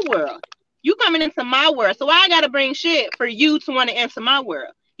entering my world. You coming into my world. So why I gotta bring shit for you to want to enter my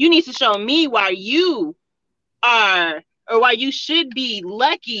world? You need to show me why you are, or why you should be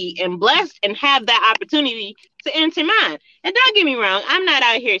lucky and blessed and have that opportunity to enter mine. And don't get me wrong, I'm not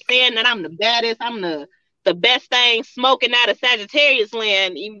out here saying that I'm the baddest, I'm the best thing smoking out of Sagittarius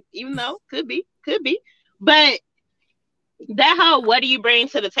land, even though could be. But that whole what do you bring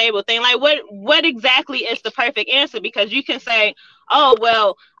to the table thing, like what exactly is the perfect answer? Because you can say, oh,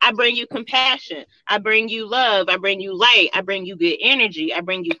 well, I bring you compassion, I bring you love, I bring you light, I bring you good energy, I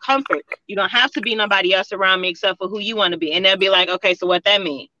bring you comfort. You don't have to be nobody else around me except for who you want to be. And they'll be like, okay, so what that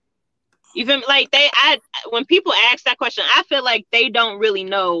mean? Even like when people ask that question, I feel like they don't really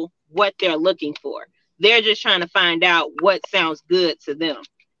know what they're looking for. They're just trying to find out what sounds good to them.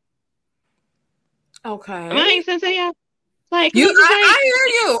 Okay. Am I making sense to y'all? Like I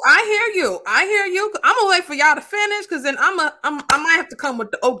hear you. I'm gonna wait for y'all to finish because then I might have to come with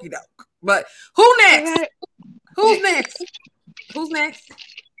the okie doke. But who next? Who's next?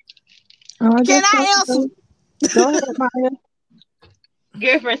 Can I answer? Go ahead, Maya.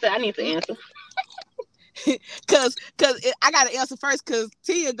 Girlfriend said I need to answer. Cause I gotta answer first because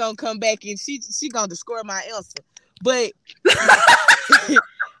Tia gonna come back and she gonna destroy my answer. But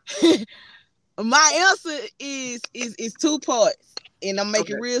my answer is 2 parts, and I'm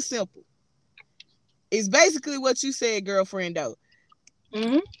making it real simple. It's basically what you said, girlfriend. Though,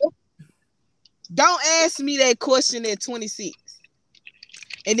 don't ask me that question at 26,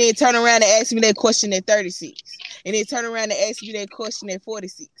 and then turn around and ask me that question at 36, and then turn around and ask me that question at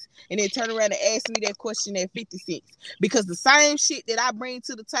 46, and then turn around and ask me that question at 56. Because the same shit that I bring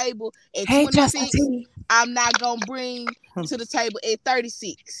to the table at 26, I'm not gonna bring to the table at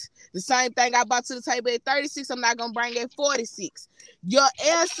 36. The same thing I brought to the table at 36, I'm not gonna bring at 46. Your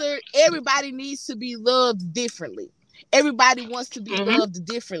answer, everybody needs to be loved differently. Everybody wants to be loved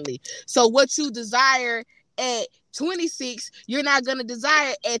differently. So what you desire at 26, you're not going to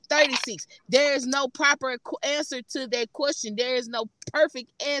desire at 36. There is no proper answer to that question. There is no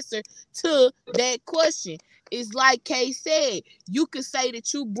perfect answer to that question. It's like Kay said, you could say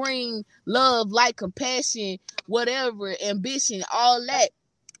that you bring love, like compassion, whatever, ambition, all that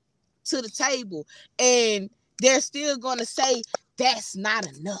to the table. And they're still going to say, that's not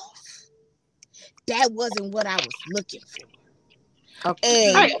enough. That wasn't what I was looking for.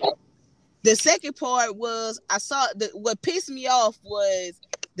 Okay. And the second part was, I saw what pissed me off was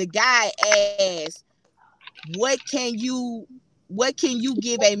the guy asked, what can you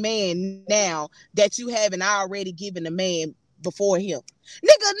give a man now that you haven't already given a man before him?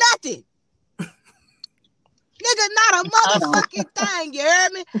 Nigga, nothing. Nigga, not a motherfucking thing, you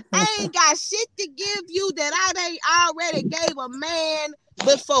heard me? I ain't got shit to give you that I ain't already gave a man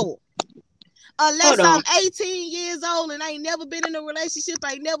before. Unless I'm 18 years old and I ain't never been in a relationship,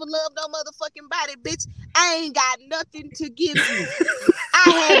 I ain't never loved no motherfucking body, bitch. I ain't got nothing to give you. I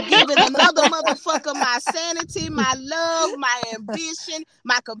have given another motherfucker my sanity, my love, my ambition,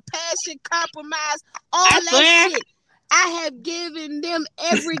 my compassion, compromise, all that shit. I have given them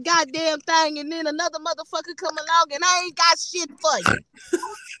every goddamn thing, and then another motherfucker come along and I ain't got shit for you.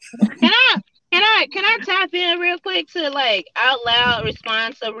 Can I tap in real quick to like out loud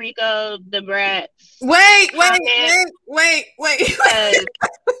respond to Rico the Brat? Wait. Like,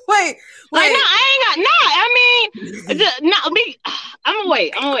 no, I ain't got I mean, I'm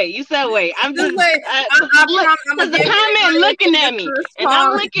gonna wait. You said wait. I'm just the comment looking at me, and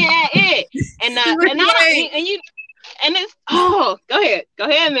I'm looking at it, and it's go ahead,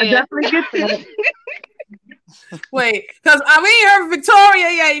 man. I definitely get that. Wait, because we heard Victoria.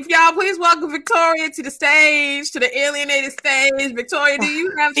 Yeah, if y'all please welcome Victoria to the stage, to the alienated stage. Victoria, do you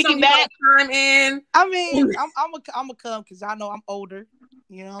have something to chime in? I mean, I'm gonna come because I know I'm older.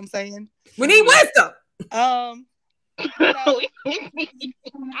 You know what I'm saying? We need wisdom. You know,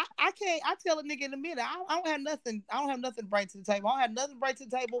 I can't. I tell a nigga in a minute. I don't have nothing. I don't have nothing to bring to the table. I don't have nothing to bring to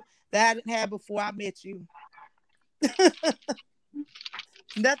the table that I didn't have before I met you.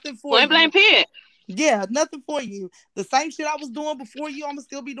 Nothing for you. Blame Pit. Yeah, nothing for you. The same shit I was doing before you, I'm gonna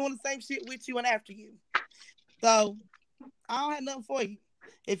still be doing the same shit with you and after you. So I don't have nothing for you.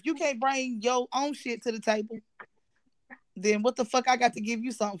 If you can't bring your own shit to the table, then what the fuck I got to give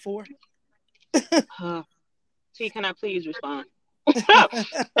you something for? T, can I please respond? Can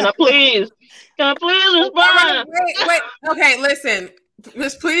I please respond? Wait. Okay, listen.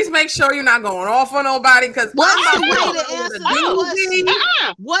 Just please make sure you're not going off on nobody because what is the way to answer the question?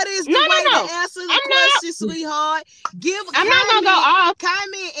 What is the way to answer the question, sweetheart? I'm not gonna go off.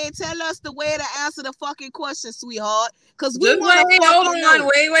 Comment and tell us the way to answer the fucking question, sweetheart. Because we want to hold on.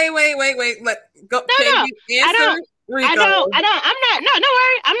 Wait. Let go. No. I don't. No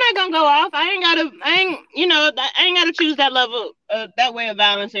worry. I'm not gonna go off. I ain't gotta choose that level, that way of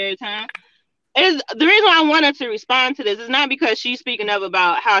violence every time. Is the reason why I wanted to respond to this is not because she's speaking up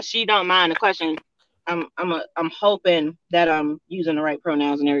about how she don't mind the question. I'm hoping that I'm using the right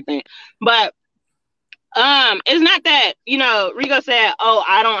pronouns and everything, but it's not that Rico said, "Oh,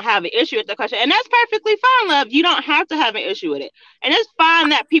 I don't have an issue with the question," and that's perfectly fine, love. You don't have to have an issue with it, and it's fine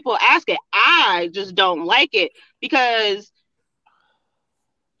that people ask it. I just don't like it because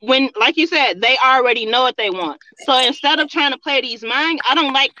when, like you said, they already know what they want. So instead of trying to play these I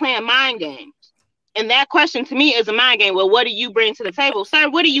don't like playing mind games. And that question to me is a mind game. Well, what do you bring to the table? Sir,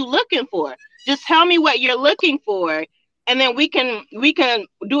 what are you looking for? Just tell me what you're looking for. And then we can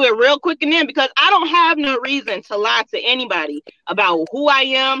do it real quick and then, because I don't have no reason to lie to anybody about who I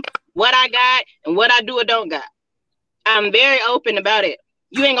am, what I got, and what I do or don't got. I'm very open about it.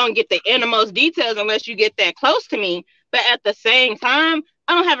 You ain't gonna get the innermost details unless you get that close to me. But at the same time,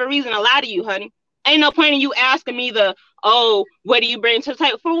 I don't have a reason to lie to you, honey. Ain't no point in you asking me what do you bring to the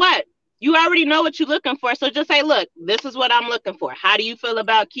table? For what? You already know what you're looking for. So just say, look, this is what I'm looking for. How do you feel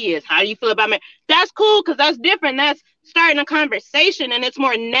about kids? How do you feel about me? That's cool, because that's different. That's starting a conversation, and it's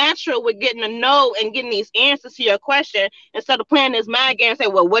more natural with getting to know and getting these answers to your question instead of playing this mind game and say,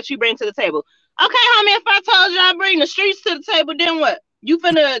 well, what you bring to the table? Okay, homie, if I told you I bring the streets to the table, then what? You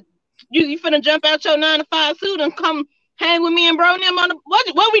finna jump out your 9-to-5 suit and come hang with me and bro and them on the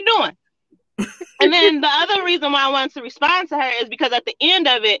what we doing? And then the other reason why I wanted to respond to her is because at the end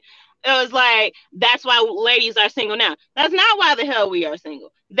of it, it was like, that's why ladies are single now. That's not why the hell we are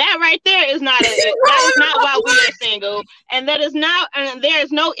single. That right there is not that is not why we are single, and that is not, and there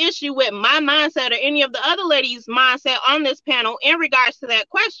is no issue with my mindset or any of the other ladies' mindset on this panel in regards to that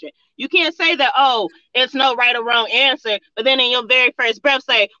question. You can't say that, oh, it's no right or wrong answer, but then in your very first breath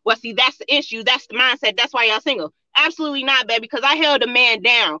say, well, see, that's the issue, that's the mindset, that's why y'all single. Absolutely not, baby, because I held a man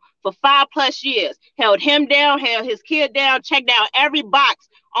down for 5+ years, held him down, held his kid down, checked out every box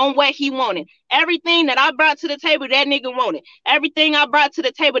on what he wanted. Everything that I brought to the table, that nigga wanted. Everything I brought to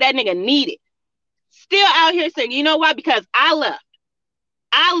the table, that nigga needed. Still out here saying, you know why? Because I left.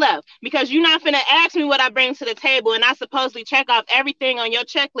 Because you're not finna ask me what I bring to the table, and I supposedly check off everything on your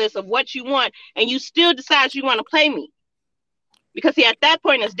checklist of what you want, and you still decide you want to play me. Because see, at that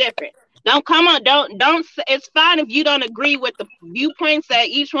point, it's different. Don't come on, don't. It's fine if you don't agree with the viewpoints that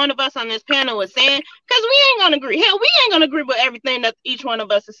each one of us on this panel is saying, because we ain't gonna agree. Hell, we ain't gonna agree with everything that each one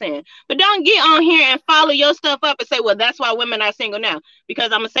of us is saying. But don't get on here and follow your stuff up and say, well, that's why women are single now.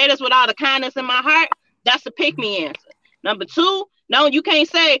 Because I'm gonna say this with all the kindness in my heart. That's a pick me answer. Number two, no, you can't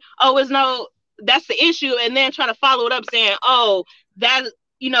say, oh, it's no, that's the issue, and then try to follow it up saying, oh, that,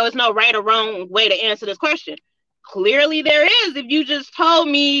 it's no right or wrong way to answer this question. Clearly there is. If you just told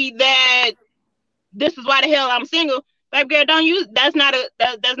me that this is why the hell I'm single, baby girl, don't use, that's not a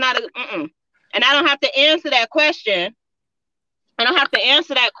and I don't have to answer that question.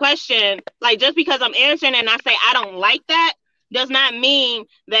 Like, just because I'm answering and I say I don't like that does not mean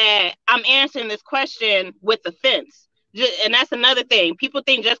that I'm answering this question with offense. And that's another thing. People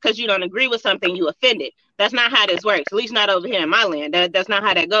think just because you don't agree with something, you offended. That's not how this works. At least not over here in my land. That's not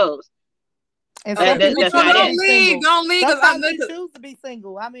how that goes. And that's don't leave. Sometimes they choose to be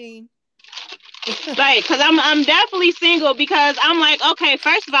single. I mean, right? Because I'm definitely single, because I'm like, okay,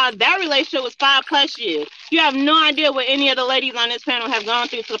 first of all, that relationship was 5+ years. You have no idea what any of the ladies on this panel have gone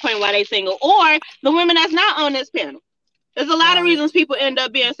through to the point why they single, or the women that's not on this panel. There's a lot of reasons people end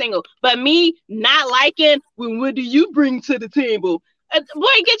up being single, but me not liking, well, what do you bring to the table?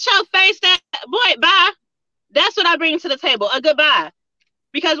 Boy, get your face boy, bye. That's what I bring to the table. A goodbye.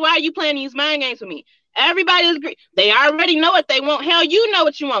 Because why are you playing these mind games with me? Everybody is agree. They already know what they want. Hell, you know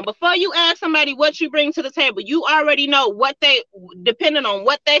what you want. Before you ask somebody what you bring to the table, you already know what they, depending on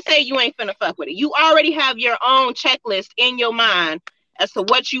what they say, you ain't finna fuck with it. You already have your own checklist in your mind as to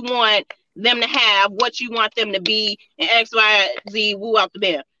what you want them to have, what you want them to be, and X, Y, Z, woo out the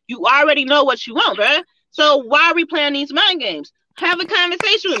bed. You already know what you want, bruh. So why are we playing these mind games? Have a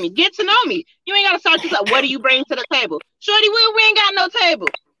conversation with me. Get to know me. You ain't got to start this up. What do you bring to the table? Shorty, we ain't got no table.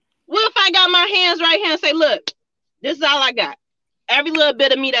 What if I got my hands right here and say, look, this is all I got. Every little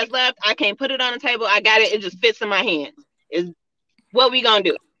bit of me that's left, I can't put it on the table. I got it. It just fits in my hands. Is what we gonna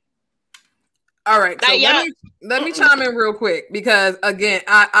do? All right. So let me chime in real quick, because again,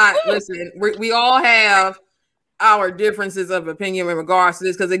 I listen. We all have our differences of opinion in regards to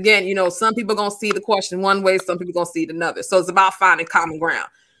this, because again, some people gonna see the question one way, some people gonna see it another. So it's about finding common ground.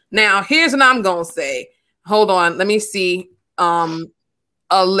 Now, here's what I'm gonna say. Hold on, let me see.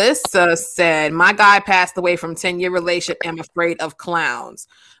 Alyssa said, my guy passed away from 10-year relationship. I'm afraid of clowns.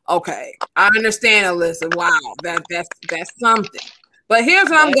 Okay, I understand, Alyssa. Wow, that's something. But here's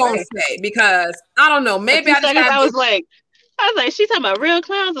what I'm going to say, because I don't know. Maybe I was like, she's talking about real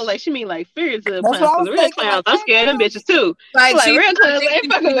clowns, or like she mean like figurative clowns? Real clowns, I'm scared of them bitches too. Like real clowns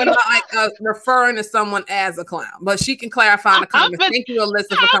ain't fucking with them. Like referring to someone as a clown, but she can clarify in the comments. Thank you,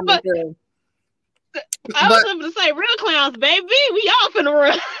 Alyssa, for coming through. I was going to say real clowns, baby. We all finna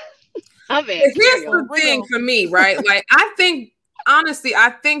run. Here's the thing for me, right? Like, I think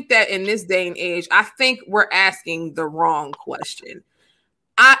that in this day and age, I think we're asking the wrong question.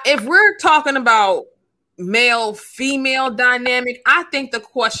 If we're talking about male-female dynamic, I think the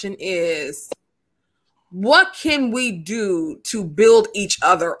question is, what can we do to build each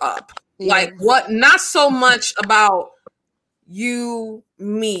other up? Yeah. Like, what? Not so much about you,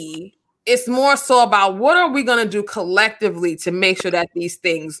 me. It's more so about what are we going to do collectively to make sure that these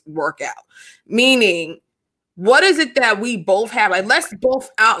things work out? Meaning, what is it that we both have? Like, let's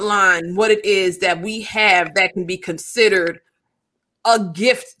both outline what it is that we have that can be considered a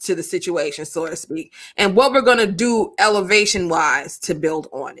gift to the situation, so to speak, and what we're going to do elevation-wise to build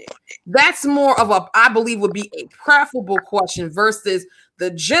on it. That's more of I believe would be a preferable question versus the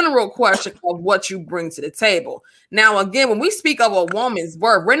general question of what you bring to the table. Now, again, when we speak of a woman's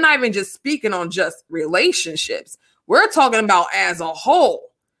worth, we're not even just speaking on just relationships. We're talking about as a whole.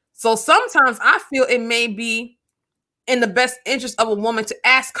 So sometimes I feel it may be in the best interest of a woman to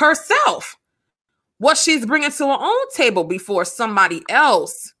ask herself what she's bringing to her own table before somebody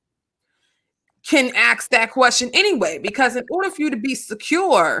else can ask that question anyway. Because in order for you to be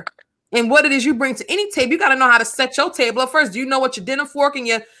secure, and what it is you bring to any table. You got to know how to set your table up first. Do you know what your dinner fork and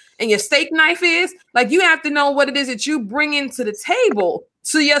your steak knife is? Like, you have to know what it is that you bring into the table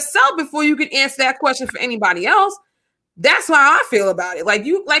to yourself before you can answer that question for anybody else. That's how I feel about it. Like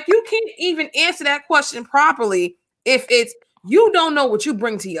you can't even answer that question properly if it's you don't know what you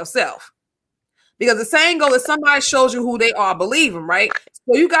bring to yourself. Because the saying goes, if somebody shows you who they are, believe them, right?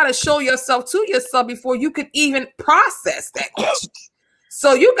 So you got to show yourself to yourself before you can even process that question.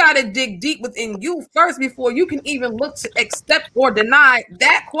 So you got to dig deep within you first before you can even look to accept or deny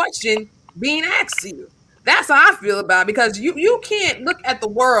that question being asked to you. That's how I feel about it, because you can't look at the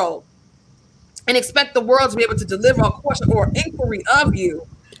world and expect the world to be able to deliver a question or inquiry of you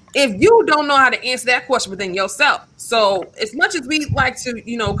if you don't know how to answer that question within yourself. So as much as we like to,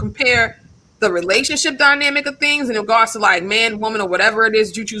 compare the relationship dynamic of things in regards to like man, woman, or whatever it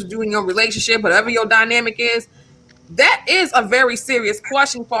is you choose to do in your relationship, whatever your dynamic is, that is a very serious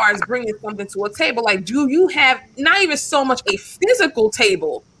question as far as bringing something to a table. Like, do you have not even so much a physical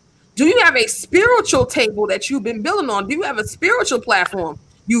table? Do you have a spiritual table that you've been building on? Do you have a spiritual platform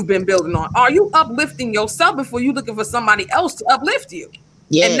you've been building on? Are you uplifting yourself before you looking for somebody else to uplift you?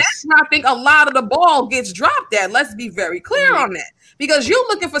 Yes. And that's where I think a lot of the ball gets dropped at. Let's be very clear on that. Because you're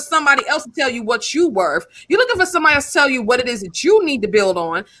looking for somebody else to tell you what you worth. You're looking for somebody else to tell you what it is that you need to build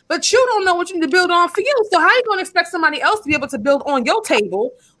on, but you don't know what you need to build on for you. So how are you going to expect somebody else to be able to build on your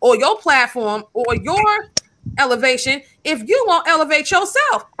table or your platform or your elevation if you won't elevate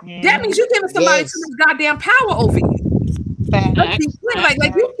yourself? That means you're giving somebody too much goddamn power over you. Like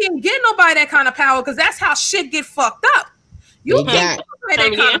you can't get nobody that kind of power, because that's how shit get fucked up. You can't get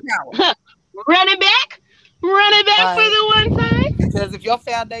nobody that kind of power. Run it back for the one time. Because if your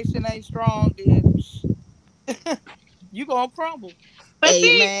foundation ain't strong, then you gonna crumble. But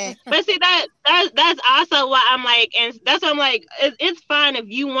see, that's also why I'm like, and that's why I'm like, it's fine if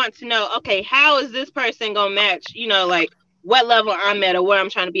you want to know, okay, how is this person gonna match, like what level I'm at or where I'm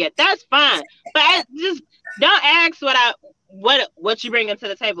trying to be at. That's fine, but just don't ask what you bring into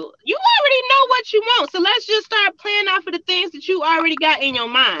the table. You already know what you want, so let's just start playing off of the things that you already got in your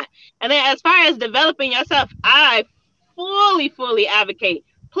mind. And then as far as developing yourself, I fully advocate,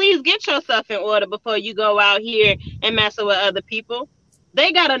 please get yourself in order before you go out here and messing with other people.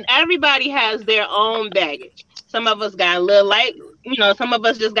 Everybody has their own baggage. Some of us got a little light, some of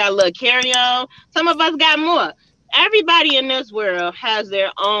us just got a little carry on. Some of us got more. Everybody in this world has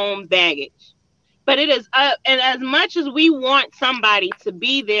their own baggage. But it is and as much as we want somebody to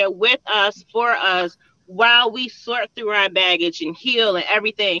be there with us, for us, while we sort through our baggage and heal and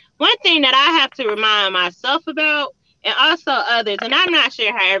everything, one thing that I have to remind myself about, and also others, and I'm not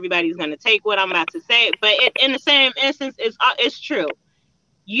sure how everybody's going to take what I'm about to say, but in the same instance, it's true.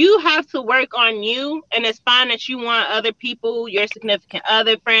 You have to work on you, and it's fine that you want other people, your significant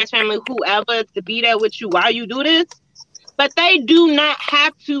other, friends, family, whoever, to be there with you while you do this, but they do not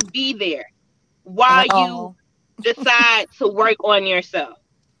have to be there while you decide to work on yourself.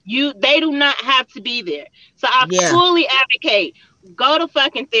 They do not have to be there. So I fully advocate, go to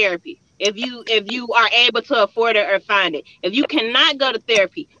fucking therapy if you are able to afford it or find it. If you cannot go to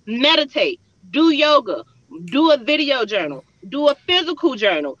therapy, meditate, do yoga, do a video journal, do a physical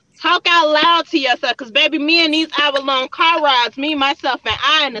journal, talk out loud to yourself, because baby, me and these hour-long car rides, me, myself, and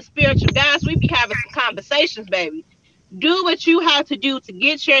I and the spiritual guys, we be having some conversations, baby. Do what you have to do to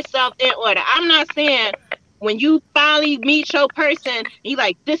get yourself in order. I'm not saying when you finally meet your person, you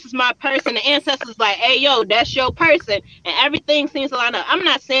like, this is my person, the ancestors like, hey, yo, that's your person, and everything seems to line up. I'm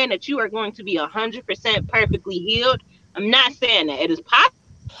not saying that you are going to be 100% perfectly healed. I'm not saying that. It is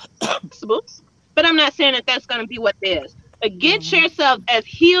possible, but I'm not saying that that's going to be what it is. But get yourself as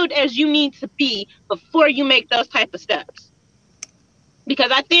healed as you need to be before you make those type of steps.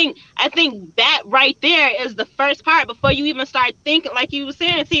 Because I think that right there is the first part before you even start thinking, like you were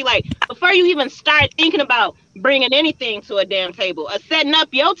saying, before you even start thinking about bringing anything to a damn table or setting up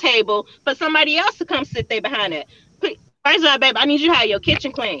your table for somebody else to come sit there behind it. First of all, babe, I need you to have your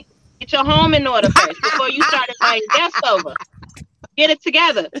kitchen clean. Get your home in order first before you start inviting guests over. Get it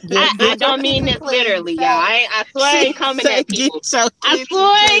together. I don't mean this literally, y'all. I swear I ain't coming at people. I swear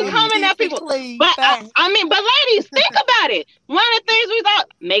I ain't coming at people. But but ladies, think about it. One of the things we thought,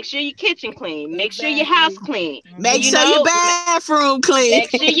 make sure your kitchen clean. Make sure your house clean. Make sure your bathroom clean.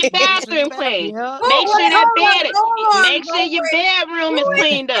 Make sure your bathroom clean. Make sure your bedroom is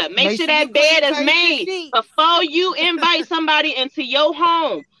cleaned up. Make sure that bed is made before you invite somebody into your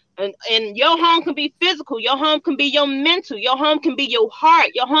home. And your home can be physical, your home can be your mental, your home can be your heart,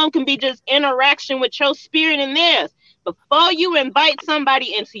 your home can be just interaction with your spirit and theirs. Before you invite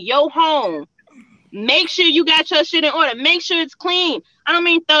somebody into your home, make sure you got your shit in order. Make sure it's clean. I don't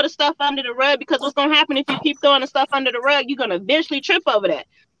mean throw the stuff under the rug, because what's gonna happen if you keep throwing the stuff under the rug? You're gonna eventually trip over that.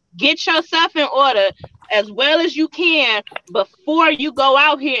 Get yourself in order as well as you can before you go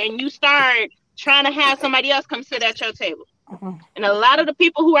out here and you start trying to have somebody else come sit at your table. And a lot of the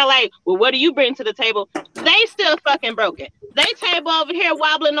people who are like, well, what do you bring to the table? They still fucking broken. They table over here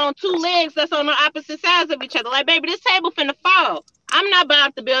wobbling on two legs that's on the opposite sides of each other. Like, baby, this table finna fall. I'm not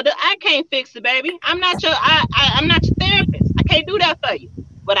about to build it. I can't fix it, baby. I'm not your therapist. I can't do that for you.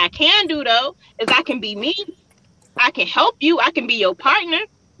 What I can do though is I can be me. I can help you. I can be your partner.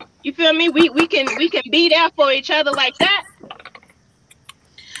 You feel me? We can be there for each other like that.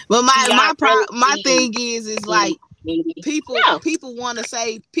 But my thing is like people want to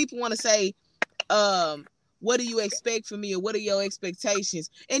say what do you expect from me, or what are your expectations?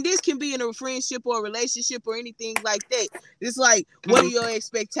 And this can be in a friendship or a relationship or anything like that. It's like, what are your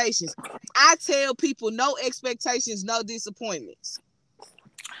expectations? I tell people, no expectations, no disappointments.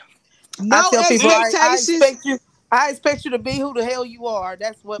 No expectations. I expect you to be who the hell you are.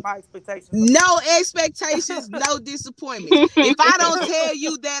 That's what my expectations are. No expectations, no disappointments. If I don't tell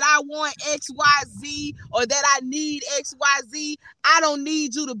you that I want XYZ or that I need XYZ, I don't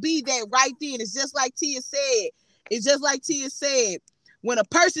need you to be that right then. It's just like Tia said. When a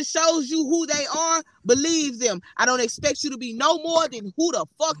person shows you who they are, believe them. I don't expect you to be no more than who the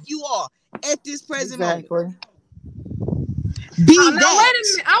fuck you are at this present moment. Wait a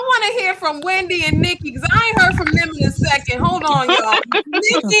minute. I want to hear from Wendy and Nikki, because I ain't heard from them in a second. Hold on, y'all.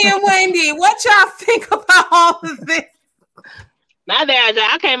 Nikki and Wendy, what y'all think about all of this? Not there,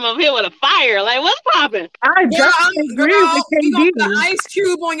 I came up here with a fire. Like, what's popping? I definitely agree with you gonna put an ice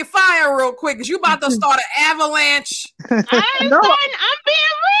cube on your fire real quick, because you about to start an avalanche. I'm being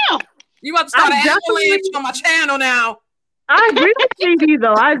real. You about to start an avalanche on my channel now. I agree with Cindy,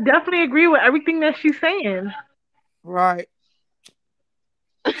 though. I definitely agree with everything that she's saying. Right.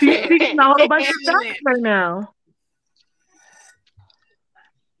 She's speaking a whole bunch of stuff right now.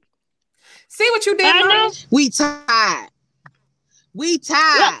 See what you did, Mom? We tired. We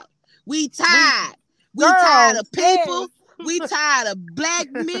tired of people. We tired of black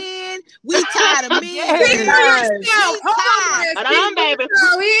men. We tired of men. Hold on, baby.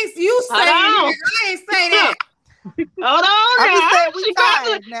 You say that. I ain't say that. Hold on now. We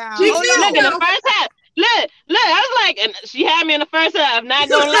tired now. Look in the first half. Look, I was like, and she had me in the first half. I'm not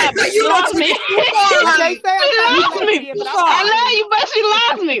gonna lie, but she lost me. I love you, but she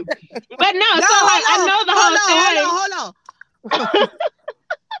lost me. But no, so like, I know the whole story. Hold on.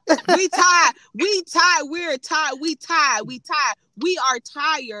 We tired. We're tired. We are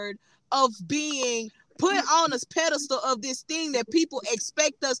tired of being put on a pedestal of this thing that people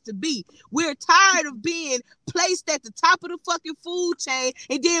expect us to be. We're tired of being placed at the top of the fucking food chain,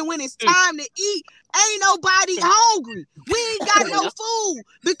 and then when it's time to eat, ain't nobody hungry. We ain't got no food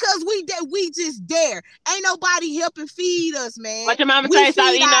because we just there. Ain't nobody helping feed us, man. What your mama say?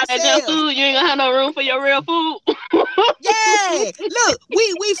 Stop eating all that junk food. You ain't gonna have no room for your real food. Yeah, look,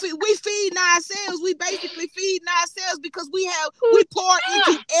 we feeding ourselves. We basically feeding ourselves because we pour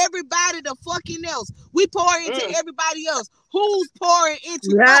into everybody the fucking else. We pour into everybody else. Who's pouring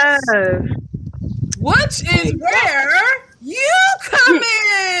into us? Which is where you come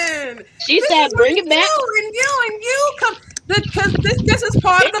in. She said, "Bring it back." You come, because this is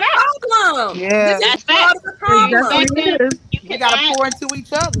part of the problem. Yeah, that's part of the problem. You gotta pour into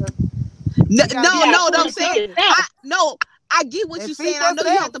each other. No, I'm saying, I get what you're saying. I know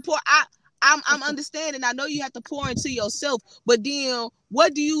you have to pour. I'm understanding. I know you have to pour into yourself, but then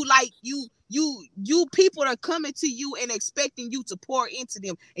what do you like? You people are coming to you and expecting you to pour into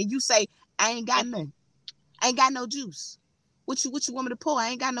them, and you say, I ain't got nothing. I ain't got no juice. What you want me to pour? I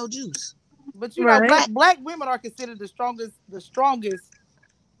ain't got no juice. But you know, black women are considered the strongest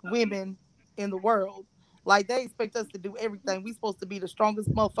women in the world. Like, they expect us to do everything. We supposed to be the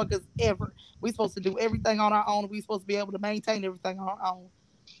strongest motherfuckers ever. We supposed to do everything on our own. We supposed to be able to maintain everything on our own.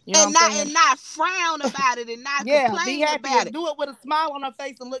 You know and not frown about it and not complain be happy about it. Do it with a smile on our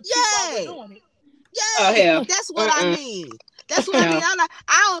face and look cute while we're doing it. Yeah, that's what I mean. That's what I mean.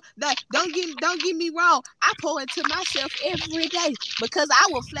 Don't get me wrong. I pour into myself every day because I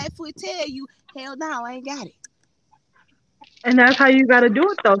will flat foot tell you, hell no, I ain't got it. And that's how you got to do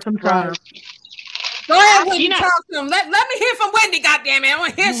it though. Sometimes. Right. Go ahead, Wendy. Talk to him. Let me hear from Wendy. Goddamn it! I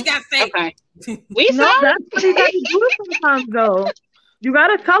want to hear what she got to say. Okay. That's what you got to do sometimes though. You got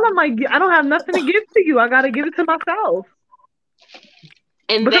to tell them, like, I don't have nothing to give to you. I got to give it to myself.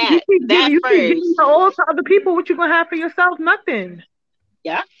 And because you keep giving all to other people, what you gonna have for yourself? Nothing.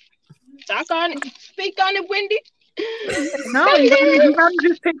 Yeah. Talk on it. Speak on it, Wendy. No, you gotta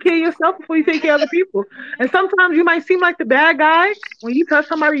just take care of yourself before you take care of other people. And sometimes you might seem like the bad guy when you tell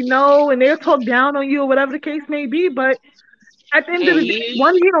somebody no and they'll talk down on you or whatever the case may be. But at the end of the day,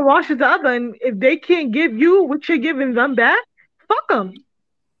 one hand washes the other, and if they can't give you what you're giving them back, fuck them.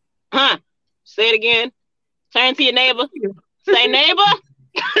 Huh? Say it again. Turn to your neighbor. Say neighbor.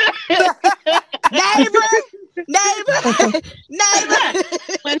 Neighbor.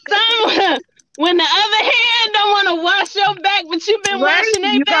 When the other hand don't want to wash your back, but you've been washing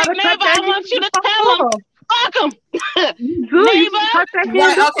their back, neighbor, I want you to tell them, fuck them. Neighbor.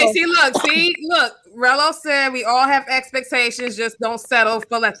 Right, okay, look, Rello said we all have expectations, just don't settle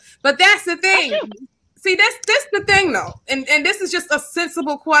for less. But that's the thing. See, this the thing though, and this is just a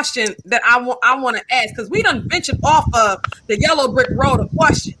sensible question that I want to ask, because we done ventured off of the yellow brick road of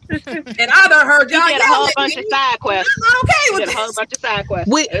questions, and I done heard y'all get a whole bunch of side questions. I'm not okay with this. A whole bunch of side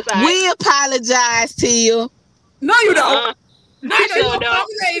questions. We apologize to you. No, you don't. No, you don't.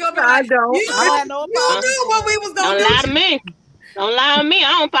 I don't. You knew what we was gonna do. Don't lie to me. Don't lie to me.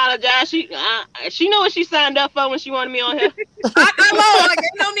 I don't apologize. She knew what she signed up for when she wanted me on here. I know. Like,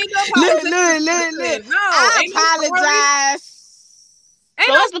 ain't no need to apologize. Look. No, I apologize. Ain't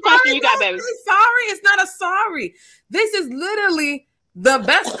so what's the question you got, baby? Sorry, it's not a sorry. This is literally the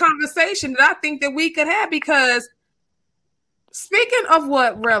best conversation that I think that we could have, because speaking of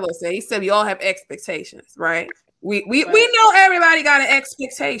what Rello said, he said we all have expectations, right? We know everybody got an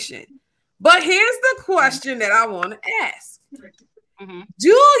expectation. But here's the question that I want to ask. Mm-hmm. Do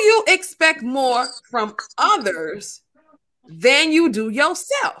you expect more from others than you do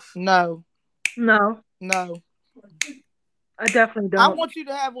yourself? No. I definitely don't. I want you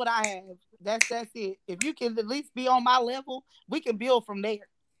to have what I have. That's it. If you can at least be on my level, we can build from there.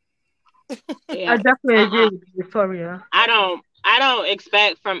 Yeah. I definitely agree with you, Victoria. I don't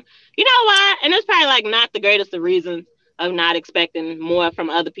expect from, you know why? And it's probably like not the greatest of reasons of not expecting more from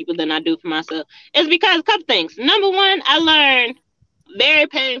other people than I do for myself. It's because a couple things. Number one, I learned very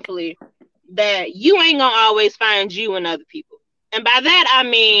painfully that you ain't gonna always find you in other people. And by that, I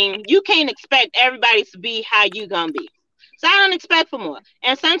mean, you can't expect everybody to be how you gonna be. So I don't expect for more.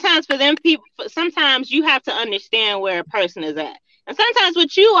 And sometimes for them people, sometimes you have to understand where a person is at. And sometimes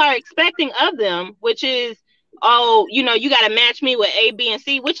what you are expecting of them, which is, oh, you know, you got to match me with A, B, and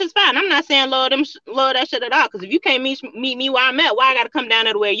C, which is fine. I'm not saying lower that shit at all, because if you can't meet me where I'm at, why I got to come down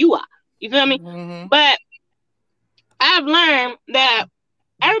there to where you are? You feel me? Mm-hmm. But I've learned that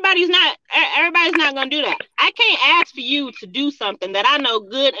everybody's not going to do that. I can't ask for you to do something that I know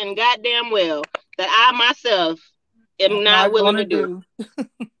good and goddamn well that I myself am not willing to do.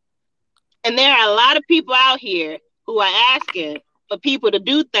 And there are a lot of people out here who are asking for people to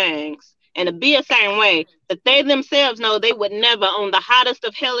do things and to be a certain way that they themselves know they would never, on the hottest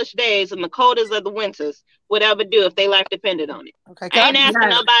of hellish days and the coldest of the winters, would ever do if their life depended on it. Okay, I ain't asking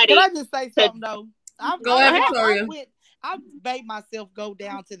nobody. Can I just say something though? Go ahead, Victoria. I've made myself go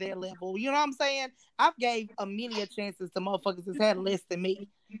down to their level. You know what I'm saying? I've gave a many chances to motherfuckers that's had less than me,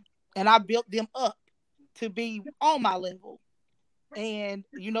 and I built them up to be on my level. And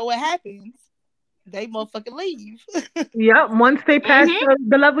you know what happens? They motherfucking leave. Yeah, once they pass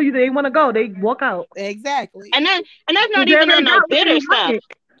the level they want to go, they walk out. Exactly. And that's not even on no bitter stuff.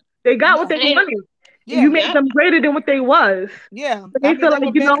 They got what they wanted. Yeah, you made them greater than what they was. Yeah. But they feel like,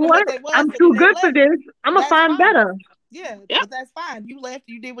 you know what? I'm too good for this. I'm going to find better. Yeah, but that's fine. You left,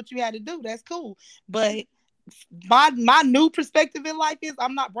 you did what you had to do. That's cool. But my new perspective in life is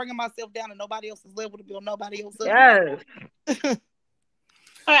I'm not bringing myself down to nobody else's level to build nobody else up. Yes.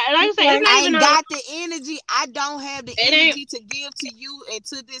 Like I say, I ain't got the energy. I don't have the energy to give to you and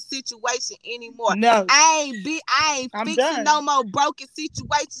to this situation anymore. No, I ain't fixing no more broken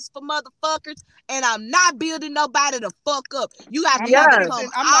situations for motherfuckers, and I'm not building nobody to fuck up. You got to come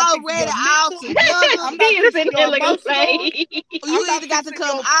already all together. You either got to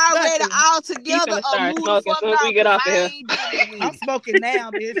come already all together or move the fuck off. We get off here. I'm smoking now,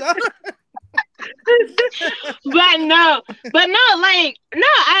 bitch. but no, like, no,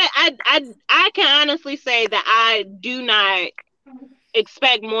 I can honestly say that I do not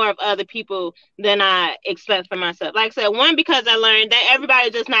expect more of other people than I expect for myself. Like I said, one, because I learned that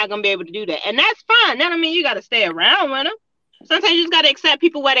everybody's just not gonna be able to do that, and that's fine. That don't mean you got to stay around with them. Sometimes you just got to accept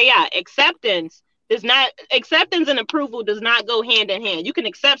people where they are. Acceptance and approval does not go hand in hand. You can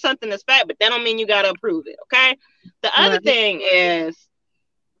accept something that's fact, but that don't mean you got to approve it. Okay. The other thing is,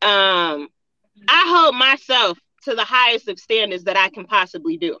 I hold myself to the highest of standards that I can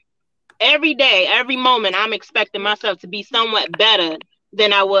possibly do. Every day, every moment, I'm expecting myself to be somewhat better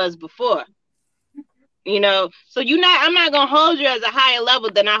than I was before. So I'm not gonna hold you as a higher level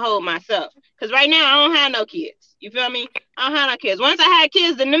than I hold myself. Because right now I don't have no kids. You feel me? I don't have no kids. Once I had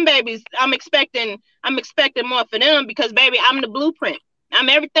kids, then them babies, I'm expecting more for them because baby, I'm the blueprint. I'm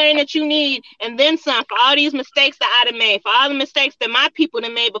everything that you need, and then some for all these mistakes that I done made, for all the mistakes that my people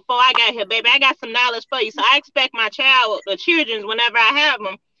done made before I got here, baby. I got some knowledge for you. So I expect my child or children, whenever I have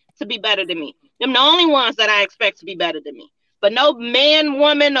them, to be better than me. Them the only ones that I expect to be better than me. But no man,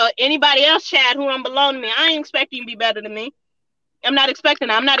 woman, or anybody else, child, who don't belong to me, I ain't expecting you to be better than me. I'm not expecting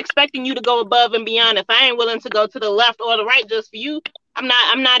that. I'm not expecting you to go above and beyond. If I ain't willing to go to the left or the right just for you, I'm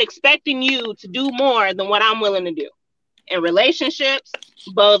not expecting you to do more than what I'm willing to do. In relationships,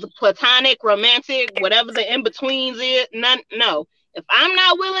 both platonic, romantic, whatever the in-betweens is, no. If I'm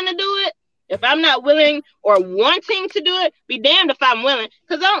not willing to do it, if I'm not willing or wanting to do it, be damned if I'm willing.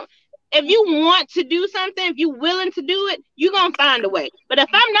 Because if you want to do something, if you're willing to do it, you're going to find a way. But if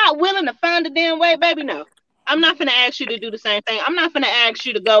I'm not willing to find a damn way, baby, no. I'm not going to ask you to do the same thing. I'm not going to ask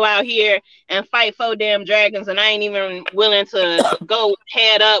you to go out here and fight 4 damn dragons, and I ain't even willing to go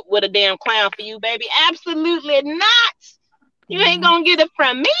head up with a damn clown for you, baby. Absolutely not. You ain't going to get it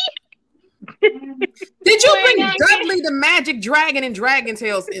from me. Did you bring Dudley the Magic Dragon and Dragon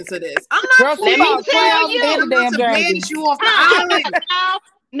Tales into this? I'm not Let me tell you. I'm about to banish you off the island.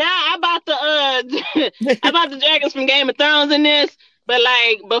 Now I bought the dragons from Game of Thrones in this, but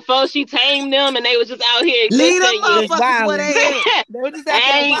like before she tamed them and they was just out here. Leave them motherfuckers where they at. They were just out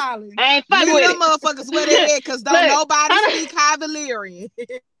there wilding. I ain't fucking with them motherfuckers where they at, cause don't nobody speak High Valyrian.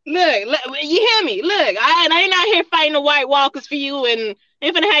 Look, you hear me? Look, I ain't out here fighting the White Walkers for you, and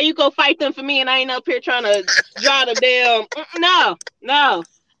if and how you go fight them for me, and I ain't up here trying to draw the damn. No,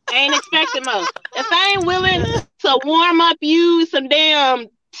 I ain't expecting more. If I ain't willing to warm up you some damn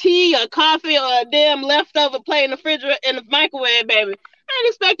tea or coffee or a damn leftover plate in the refrigerator in the microwave, baby, I ain't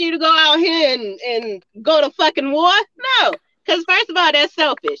expecting you to go out here and go to fucking war. No, because first of all, that's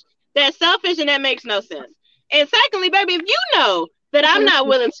selfish. That's selfish, and that makes no sense. And secondly, baby, if you know that I'm not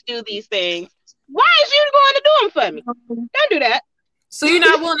willing to do these things, why is you going to do them for me? Don't do that. So you're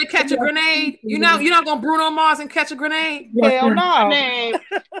not willing to catch a grenade? You're not going to Bruno Mars and catch a grenade? Hell no.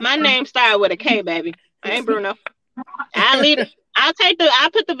 My name started with a K, baby. I ain't Bruno. I'll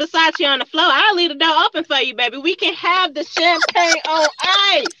put the Versace on the floor. I'll leave the door open for you, baby. We can have the champagne on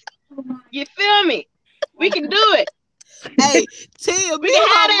ice. You feel me? We can do it. Hey, Tia, we can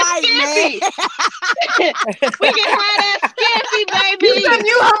have that skiffy. We can have that skiffy, baby. You said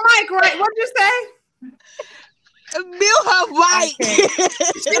mute her mic, right? What'd you say? Mute her mic.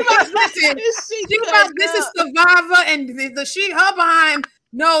 This is Survivor, and her behind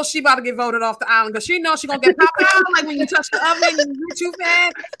knows she about to get voted off the island because she knows she gonna get popped out. Like when you touch the oven and you get too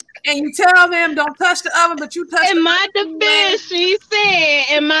fast, and you tell them don't touch the oven, but you touch. In my defense, she said,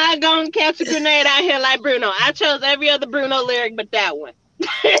 "Am I gonna catch a grenade out here like Bruno?" I chose every other Bruno lyric but that one. We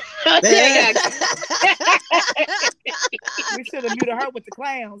should have muted her with the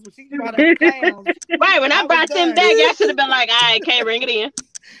clowns. When she brought up the clowns. Right, when I brought them back, y'all should have been like, I can't bring it in.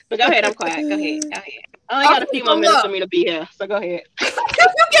 But go ahead, I'm quiet. Go ahead. I only got a few more minutes for me to be here, so go ahead. You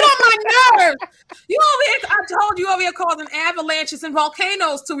get on my nerves. You over here, I told you over here causing avalanches and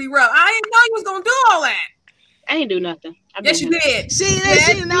volcanoes to erupt. I didn't know you was gonna do all that. I ain't do nothing. Yes, you did. She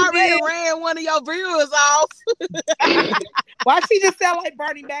already ran one of your viewers off. Why she just sound like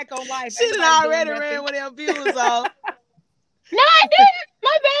Bernie back on life? She already ran one of your viewers off. No, I didn't.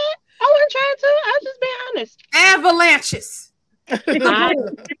 My bad. I wasn't trying to. I was just being honest. Avalanches.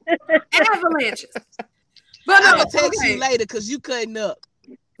 Avalanches. But I'm gonna text you later because you cutting up.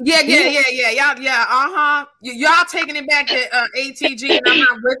 Yeah. Y'all, y'all taking it back to ATG, and I'm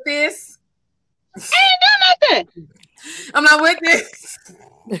not with this. I ain't do nothing. I'm not with this.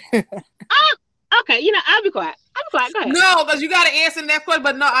 Okay, I'll be quiet. Go ahead. No, because you got to answer that question.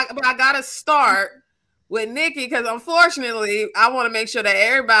 But no, I got to start with Nikki because unfortunately, I want to make sure that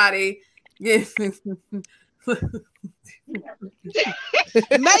everybody gets. Make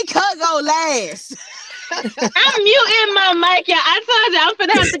her go last. I'm muting my mic, y'all. I told you I'm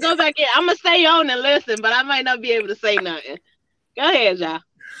gonna have to go back in. I'm gonna stay on and listen, but I might not be able to say nothing. Go ahead, y'all.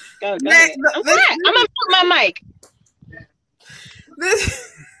 Go ahead. I'm gonna mute my mic.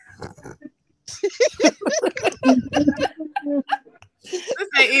 This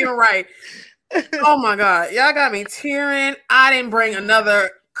ain't even right. Oh my god, y'all got me tearing. I didn't bring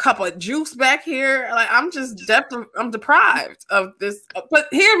another cup of juice back here. Like I'm just I'm deprived of this. But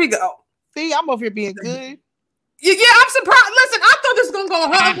here we go. See, I'm over here being good. Yeah, I'm surprised. Listen, I thought this was gonna go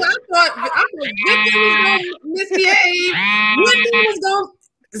hard. I thought Vicky was gonna misbehave. Wendy was gonna.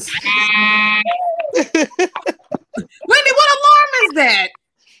 Wendy, what alarm is that?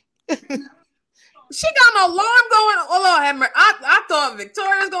 She got an alarm going. Oh Lord, have mercy. I thought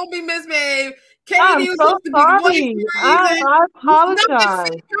Victoria's gonna be Miss Babe. Katie was so supposed to be the voice sorry. reason. I apologize.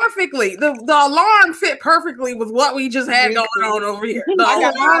 Nothing fit perfectly. The alarm fit perfectly with what we just had going on over here. The I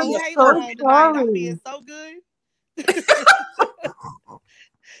got my alarm whole was halo on perfect. tonight. I'm being so good.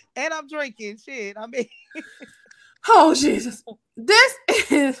 And I'm drinking. Shit. I mean, Oh Jesus. This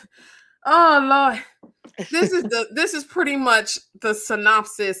is oh Lord. This is pretty much the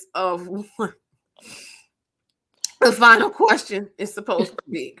synopsis of what the final question is supposed to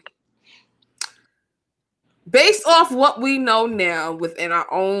be. Based off what we know now within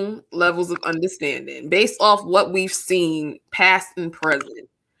our own levels of understanding, based off what we've seen past and present,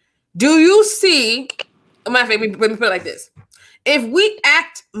 do you see, matter of fact, let me put it like this. If we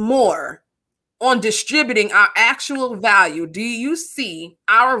act more on distributing our actual value, do you see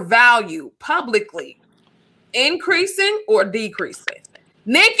our value publicly increasing or decreasing?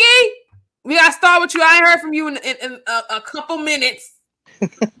 Nikki, we gotta start with you. I ain't heard from you in a couple minutes.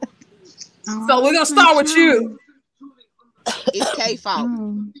 So we're gonna start with you. It's K fault.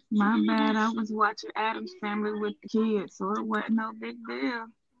 My bad. I was watching Addams Family with the kids, so it wasn't no big deal.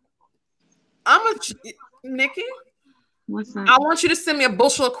 Nikki. What's that? I want you to send me a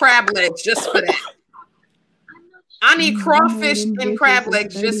bushel of crab legs just for that. I need crawfish and crab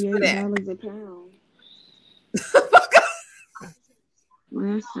legs just for that. $38 a pound.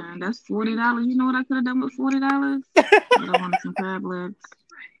 Listen, that's $40. You know what I could have done with $40? I wanted some crab legs.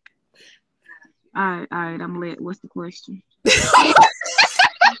 All right, I'm lit. What's the question?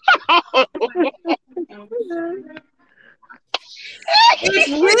 If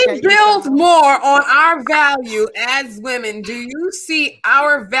we build more on our value as women, do you see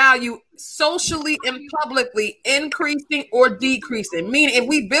our value socially and publicly increasing or decreasing? Meaning, if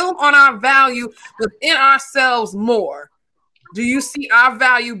we build on our value within ourselves more, do you see our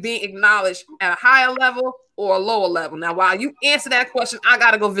value being acknowledged at a higher level or a lower level? Now, while you answer that question, I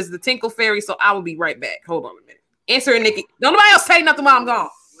got to go visit the Tinkle Fairy, so I will be right back. Hold on a minute. Answer it, Nikki. Don't nobody else say nothing while I'm gone.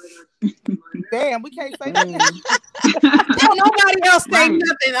 Damn, we can't say nothing. Don't nobody else say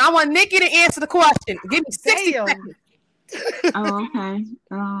nothing. I want Nikki to answer the question. Give me 60 seconds. Oh, okay.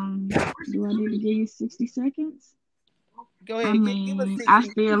 Do I need to give you 60 seconds? Go ahead. I mean, I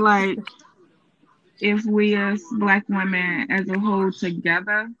feel like if we as Black women as a whole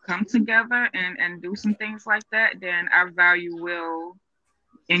together come together and do some things like that, then our value will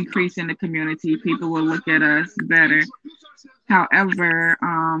increase in the community. People will look at us better. However,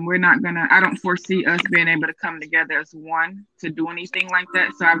 I don't foresee us being able to come together as one to do anything like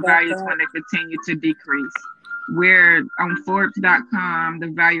that. So our value is going to continue to decrease. Where on Forbes.com, the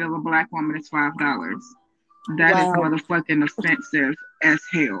value of a Black woman is $5. That is motherfucking offensive as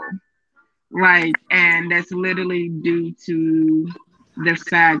hell. Like, and that's literally due to the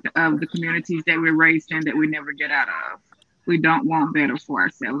fact of the communities that we're raised in that we never get out of. We don't want better for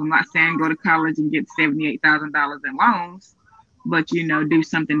ourselves. I'm not saying go to college and get $78,000 in loans, but, do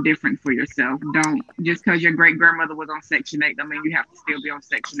something different for yourself. Don't, just because your great grandmother was on Section 8, I mean, you have to still be on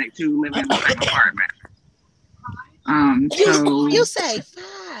Section 8 too, living in the same apartment. You say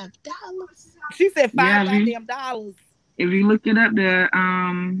 $5. She said $5 dollars. If you look it up, the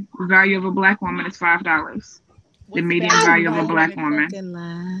value of a Black woman is $5. The median value of a Black woman.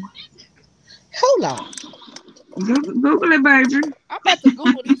 Hold on. Google it, baby. I'm about to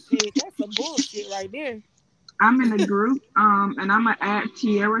Google this shit. That's some bullshit right there. I'm in a group, and I'm gonna add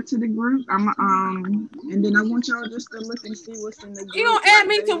Tierra to the group. And then I want y'all just to look and see what's in the group. You gonna add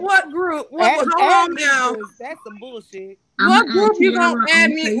me to what group? How long now? That's some bullshit. What group you gonna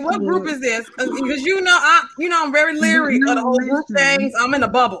add me? What group is this? Because I'm very leery of the whole group things. I'm in a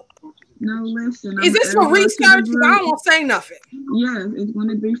bubble. No, listen. Is this for research? I don't want to say nothing. Yes, it's going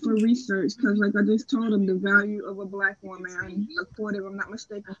to be for research because, like I just told them, the value of a Black woman, according, if I'm not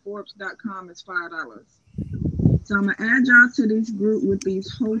mistaken, Forbes.com is $5. So I'm going to add y'all to this group with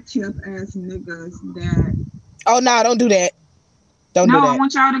these hotep ass niggas that... Oh, no, don't do that. Don't do that. I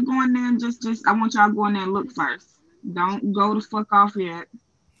want y'all to go in there and I want y'all to go in there and look first. Don't go the fuck off yet.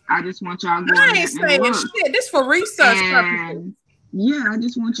 I just want y'all to go in there and look. I ain't saying shit. This for research purposes. Yeah, I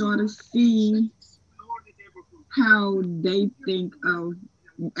just want y'all to see how they think of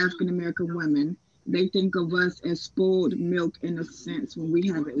African American women. They think of us as spoiled milk in a sense when we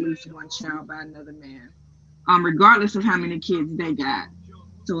have at least one child by another man, regardless of how many kids they got.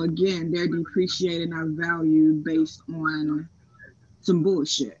 So again, they're depreciating our value based on some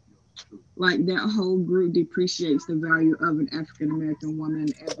bullshit. Like that whole group depreciates the value of an African American woman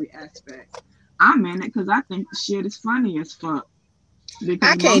in every aspect. I'm in it because I think the shit is funny as fuck.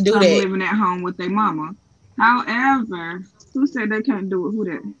 Because I can't do that. Living at home with their mama. However, who said they can't do it? Who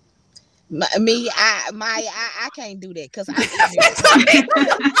that? I can't do that because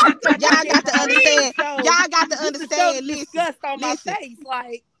y'all got to understand. Y'all got to understand. Disgust on my face,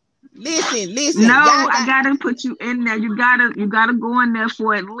 like. Listen. No, I gotta put you in there. You gotta go in there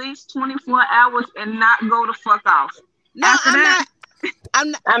for at least 24 hours and not go the fuck off. No, After I'm that,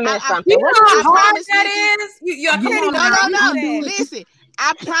 not. I missed something. You know how hard promise that is? No. Listen,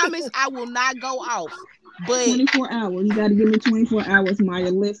 I promise I will not go off. But 24 hours. You gotta give me 24 hours,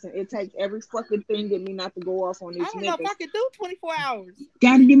 Maya. Listen, it takes every fucking thing in me not to go off on these I don't know if I can do 24 hours.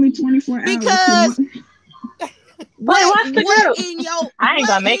 Gotta give me 24 hours. Because what's the what group? in your I ain't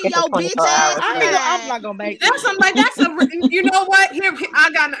gonna make it to 24 hours. I'm not gonna make it. You know what? Here, I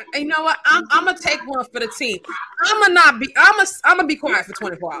got. You know what? I'm gonna take one for the team. I'm gonna be quiet for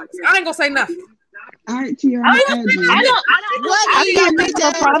 24 hours. I ain't gonna say nothing. All right, Tiara. I don't. what in your bitch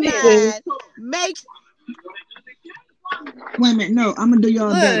ass make. Wait a minute, no, I'm gonna do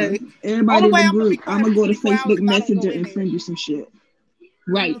y'all better. Everybody in the group, I'm gonna go to 24 Facebook hours, Messenger I don't and go in send you some shit.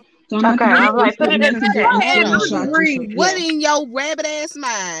 Right. So Okay, I'm like, put it in the chat. What in your rabbit ass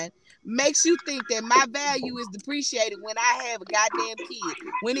mind makes you think that my value is depreciated when I have a goddamn kid?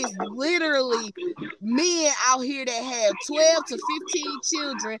 When it's literally men out here that have 12 to 15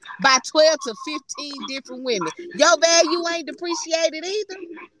 children by 12 to 15 different women. Your value ain't depreciated either.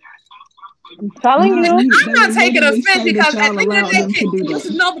 I'm telling you. I'm not taking offense because at the end of the day, this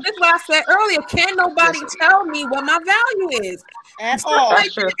is what I said earlier. Can't nobody tell me what my value is. At all.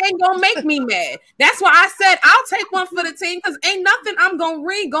 Ain't gonna make me mad. That's why I said I'll take one for the team because ain't nothing I'm gonna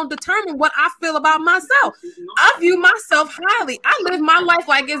read gonna determine what I feel about myself. I view myself highly. I live my life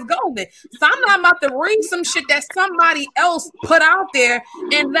like it's golden. So I'm not about to read some shit that somebody else put out there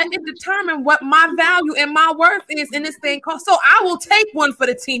and let it determine what my value and my worth is in this thing called. So I will take one for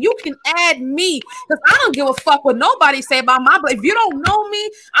the team. You can add me because I don't give a fuck what nobody say about my. But if you don't know me,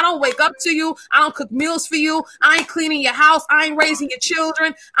 I don't wake up to you. I don't cook meals for you. I ain't cleaning your house. I ain't raising your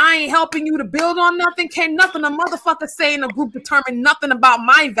children. I ain't helping you to build on nothing. Can't nothing a motherfucker say in a group determine nothing about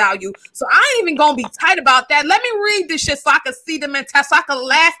my value. So I ain't even gonna be tight about that. Let me read this shit so I can see them and test, so I can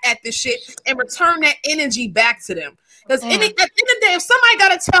laugh at this shit and return that energy back to them. Because at the end of the day, if somebody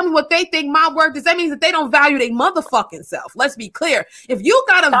gotta tell me what they think my worth is, that means that they don't value their motherfucking self. Let's be clear. If you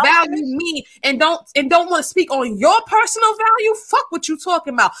gotta value me and don't want to speak on your personal value, fuck what you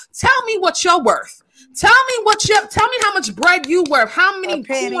talking about. Tell me what you're worth. Tell me how much bread you worth. How many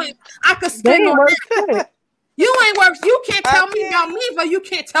coins I could spend on it. You ain't worth. You can't tell me about me, but you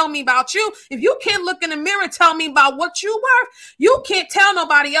can't tell me about you. If you can't look in the mirror and tell me about what you worth, you can't tell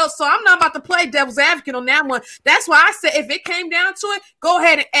nobody else. So I'm not about to play devil's advocate on that one. That's why I said if it came down to it, go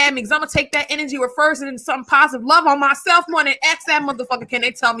ahead and add me because I'm gonna take that energy, reverse it into something positive, love on myself more than ask that motherfucker. Can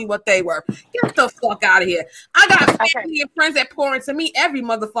they tell me what they worth? Get the fuck out of here. I got family and friends that pour into me every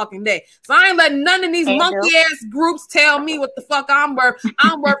motherfucking day. So I ain't letting none of these monkey ass groups tell me what the fuck I'm worth.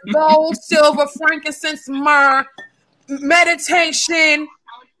 I'm worth gold, silver, frankincense, myrrh, meditation,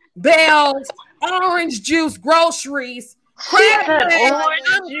 bells, orange juice, groceries,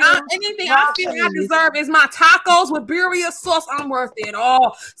 anything I feel I deserve is my tacos with birria sauce. I'm worth it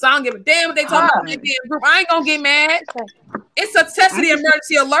all. So I don't give a damn what they talk about my damn group. I ain't gonna get mad. It's a test of the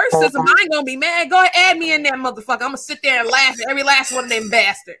emergency alert system. I ain't gonna be mad. Go ahead, add me in there, motherfucker. I'm gonna sit there and laugh at every last one of them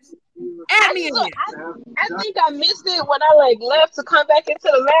bastards. Add me in there. I think I missed it when I left to come back into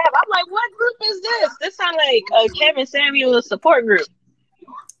the lab. I'm like, what group is this? This sounds like a Kevin Samuels support group.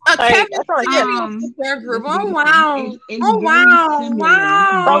 Kevin Samuels support group. Oh wow!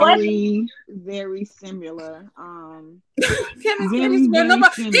 Wow! Very similar. Kevin Samuels.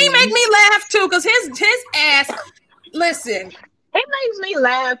 He make me laugh too because his ass. Listen. It makes me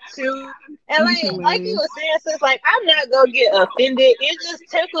laugh too. And like you were saying, sis, I'm not gonna get offended. It just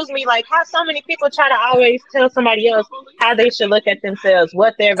tickles me how so many people try to always tell somebody else how they should look at themselves,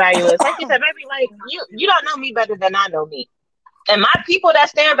 what their value is. Like you said, baby, you don't know me better than I know me. And my people that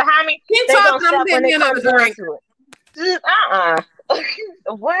stand behind me, they gonna step when it comes down to it.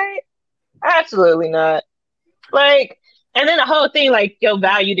 What? Absolutely not. And then the whole thing, your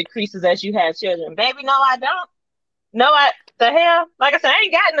value decreases as you have children. Baby, no, I don't. The hell? Like I said, I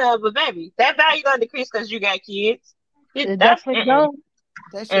ain't got none, but baby, that value gonna decrease because you got kids. It definitely don't.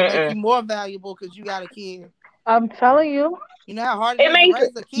 That should make you more valuable because you got a kid. I'm telling you. You know how hard it makes to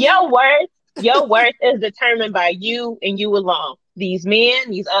raise a kid? Your worth is determined by you and you alone. These men,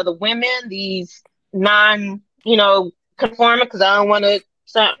 these other women, these conforming, because I don't want to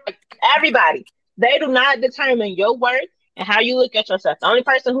sound everybody. They do not determine your worth and how you look at yourself. The only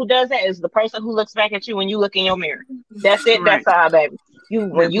person who does that is the person who looks back at you when you look in your mirror. That's it. Right. That's all, baby.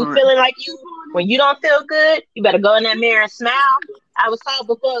 When you feeling like when you don't feel good, you better go in that mirror and smile. I was told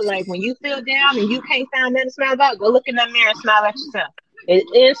before, like when you feel down and you can't find nothing to smile about, go look in that mirror and smile at yourself. It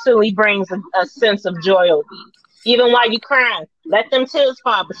instantly brings a sense of joy over you. Even while you crying, let them tears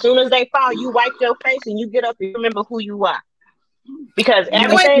fall. But as soon as they fall, you wipe your face and you get up and remember who you are. Because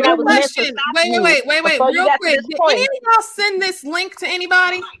everything that was meant to stop you before you real got quick. to this Did point. any of y'all send this link to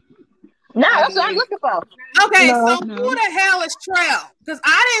anybody? No, that's what I'm looking for. Okay, No. so who the hell is Trell? Because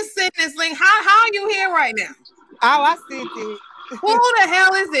I didn't send this link. How are you here right now? Oh, I sent it. Who the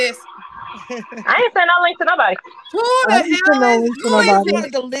hell is this? I ain't sent no link to nobody. Who I the didn't send no hell link is to who is nobody. this?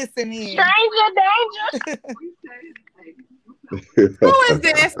 Wanted to listen in. Stranger danger. Who is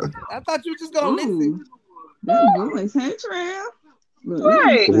this? I thought you were just gonna listen. Ooh, that voice, hey Trav. Look,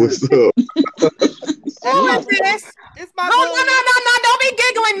 Right. What's up? Who is this? It's my No, boo. no. Don't be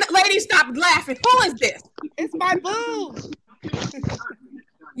giggling, ladies. Stop laughing. Who is this? It's my boo.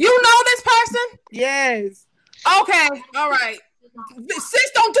 You know this person? Yes. Okay, all right.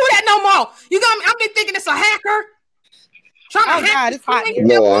 Sis, don't do that no more. I've been thinking it's a hacker. Oh God, it's hot. I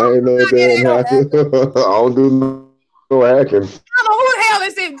No, I ain't no damn hacker. I don't do no hacking. don't know who the hell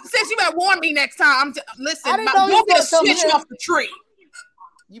is it. Sis, you better warn me next time. Listen, I didn't know you don't get a said something switch here. off the tree.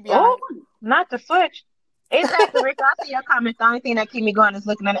 You be all Oh, not the switch. Exactly, Rick. I see your comments. The only thing that keep me going is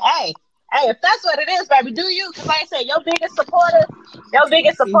looking at it. Hey, if that's what it is, baby, do you? Because like I said, your biggest supporter, your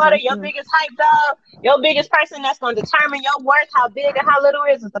biggest hype dog, your biggest person that's going to determine your worth, how big and how little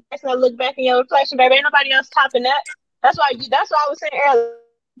it is the person that look back in your reflection, baby. Ain't nobody else topping that. That's why I was saying earlier.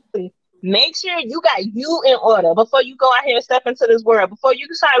 Make sure you got you in order before you go out here and step into this world, before you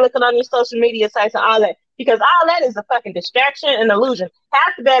start looking on these social media sites and all that, because all that is a fucking distraction and illusion.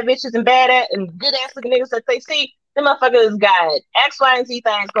 Half the bad bitches and bad ass and good ass looking niggas that they see, them motherfuckers got X, Y, and Z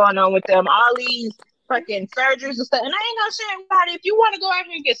things going on with them. All these fucking surgeries and stuff. And I ain't gonna share everybody. If you want to go out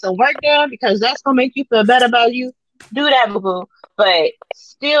here and get some work done because that's gonna make you feel better about you, do that, boo-boo. But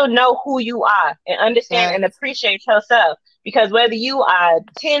still know who you are and understand and appreciate yourself. Because whether you are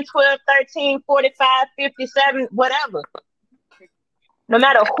 10, 12, 13, 45, 57, whatever, no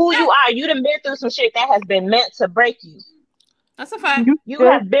matter who you are, you done been through some shit that has been meant to break you. That's a fact. You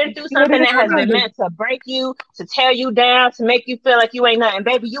have been through something that has been meant to break you, to tear you down, to make you feel like you ain't nothing.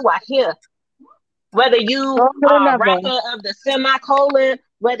 Baby, you are here. Whether you are a rapper of the semicolon,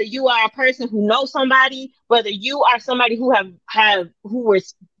 whether you are a person who knows somebody, whether you are somebody who who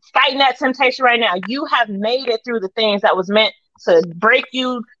is fighting that temptation right now, you have made it through the things that was meant to break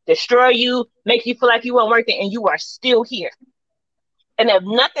you, destroy you, make you feel like you weren't worth it, and you are still here. And if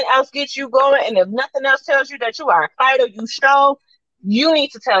nothing else gets you going, and if nothing else tells you that you are a fighter, you strong, you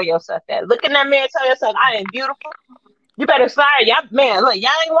need to tell yourself that. Look in that mirror, tell yourself, I am beautiful. You better fire. Y'all, man, look, y'all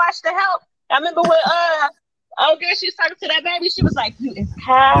ain't watched The Help. I remember when girl, she was talking to that baby. She was like, "You is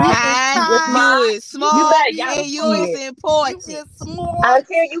kind, You is smart, and you is important.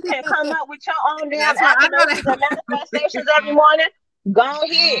 Until you can come up with your own damn affirmations and manifestations every morning, go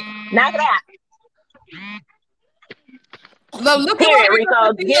ahead, knock it out." Look Period, at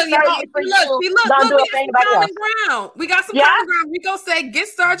Rico. Get surgery for you. Don't do it for anybody else. Ground. We got some common ground. Rico said, "Get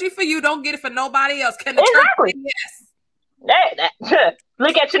surgery for you. Don't get it for nobody else." Can the exactly. church say yes?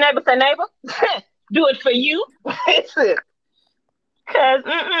 Look at your neighbor. Say, neighbor, do it for you. Cause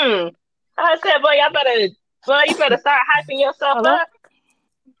I said, boy, you better start hyping yourself up.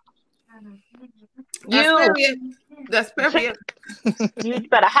 That's period. You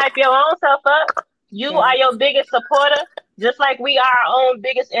better hype your own self up. You are your biggest supporter, just like we are our own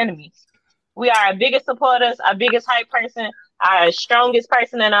biggest enemies. We are our biggest supporters, our biggest hype person, our strongest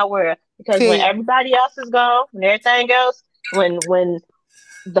person in our world. Because when everybody else is gone, when everything else, when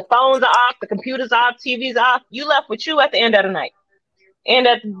the phones are off, the computers are off, TV's off, you left with you at the end of the night. And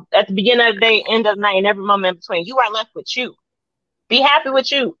at the beginning of the day, end of the night, and every moment in between, you are left with you. Be happy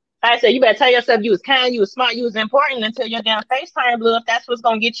with you. Like I said, you better tell yourself you was kind, you was smart, you was important until your damn face turn blue, if that's what's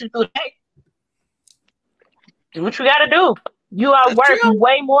going to get you through the day. Do what you got to do. You are worth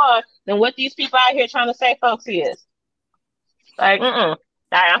way more than what these people out here trying to say folks is. Like,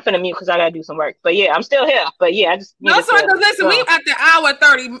 All right, I'm finna mute because I got to do some work. But yeah, I'm still here. But yeah, I just... listen, we at the hour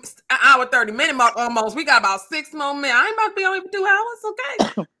 30 minute mark almost. We got about 6 more minutes. I ain't about to be able to do hours, okay?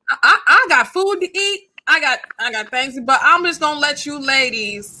 I got food to eat. I got things, but I'm just going to let you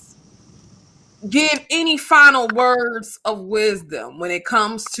ladies give any final words of wisdom when it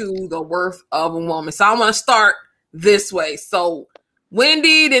comes to the worth of a woman. So I want to start this way. So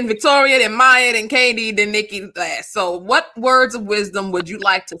Wendy, then Victoria, then Maya, then Katie, then Nikki last. So what words of wisdom would you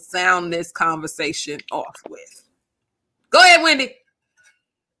like to sound this conversation off with? Go ahead, Wendy.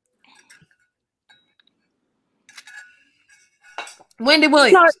 Wendy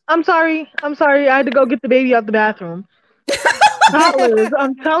Williams. I'm sorry. I had to go get the baby out the bathroom. Toddlers.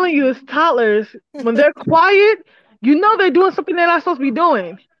 I'm telling you, it's toddlers. When they're quiet, you know they're doing something they're not supposed to be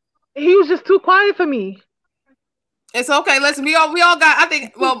doing. He was just too quiet for me. It's okay. Listen, we all got. I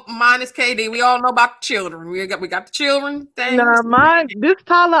think. Well, mine is KD. We all know about the children. We got the children thing. Nah, this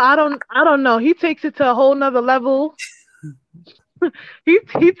toddler, I don't know. He takes it to a whole nother level.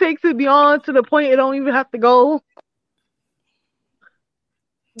 he takes it beyond to the point it don't even have to go.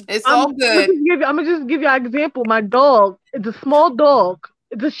 It's all good. I'm gonna just give you an example. My dog, it's a small dog.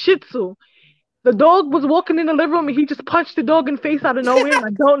 It's a Shih Tzu. The dog was walking in the living room and he just punched the dog in the face out of nowhere. And I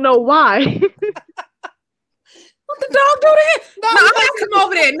don't know why. What the dog do that? No, I'm gonna come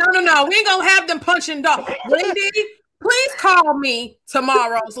over there. No. We ain't gonna have them punching dogs. Wendy, please call me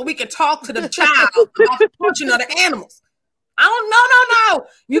tomorrow so we can talk to the child about the punching of the animals. I don't. No.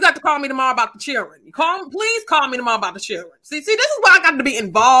 You got to call me tomorrow about the children. Please call me tomorrow about the children. See, this is why I got to be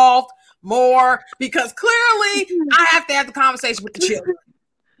involved more because clearly I have to have the conversation with the children.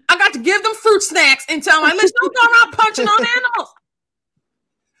 I got to give them fruit snacks and tell them, like, let's don't go around punching on animals.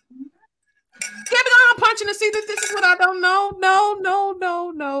 Get me around punching and see that this is what I don't know.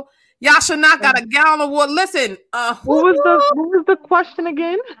 No. Yasha Knock got a gallon award. Listen, what was the question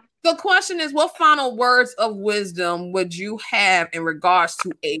again? The question is, what final words of wisdom would you have in regards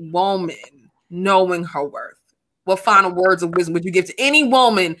to a woman knowing her worth? What final words of wisdom would you give to any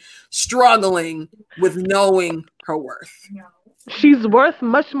woman struggling with knowing her worth? She's worth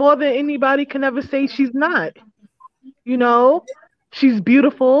much more than anybody can ever say she's not. You know, she's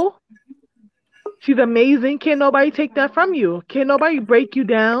beautiful. She's amazing. Can't nobody take that from you. Can't nobody break you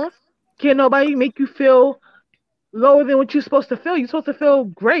down. Can't nobody make you feel lower than what you're supposed to feel. You're supposed to feel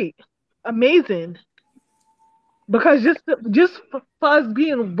great, amazing. Because just for us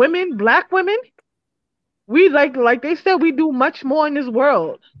being women, black women, we like they said, we do much more in this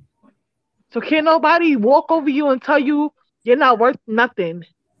world. So can't nobody walk over you and tell you you're not worth nothing.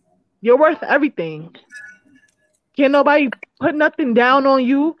 You're worth everything. Can't nobody put nothing down on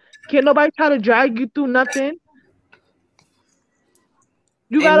you. Can't nobody try to drag you through nothing.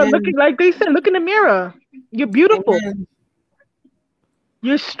 You gotta look at, like they said, look in the mirror. You're beautiful. Amen.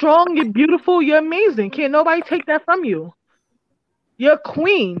 You're strong. You're beautiful. You're amazing. Can't nobody take that from you. You're a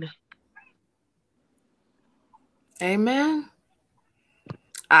queen. Amen.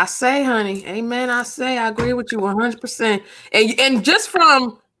 I say, honey. Amen. I agree with you 100%. And just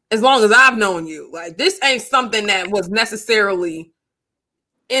from as long as I've known you, like this ain't something that was necessarily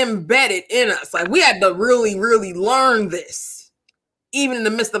embedded in us. Like we had to really, really learn this. Even in the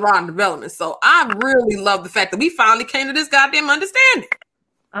midst of our development. So I really love the fact that we finally came to this goddamn understanding.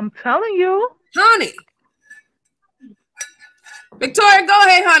 I'm telling you. Honey. Victoria, go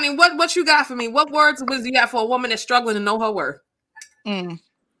ahead, honey. What you got for me? What words of wisdom you got for a woman that's struggling to know her worth?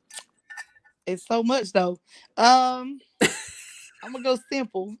 It's so much, though. I'm going to go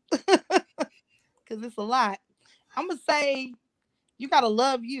simple. Because it's a lot. I'm going to say you got to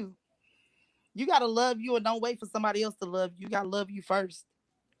love you. You got to love you and don't wait for somebody else to love you. You got to love you first.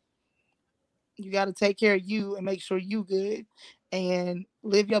 You got to take care of you and make sure you good and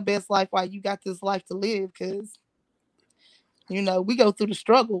live your best life while you got this life to live. Because, you know, we go through the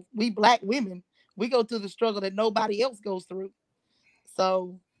struggle. We black women, we go through the struggle that nobody else goes through.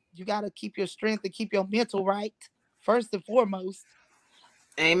 So you got to keep your strength and keep your mental right first and foremost.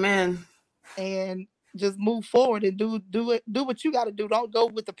 Amen. And just move forward and do what you got to do. Don't go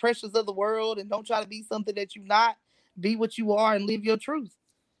with the pressures of the world and don't try to be something that you're not. Be what you are and live your truth.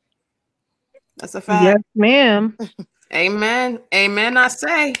 That's a fact. Yes, ma'am. Amen. Amen. I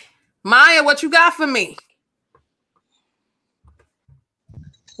say, Maya, what you got for me?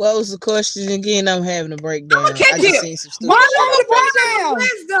 What was the question again? I'm having a breakdown. I just seen some stuff. What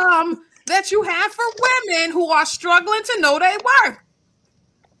wisdom that you have for women who are struggling to know their worth?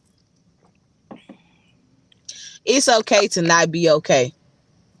 It's okay to not be okay.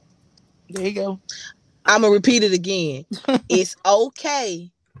 There you go. I'm going to repeat it again. It's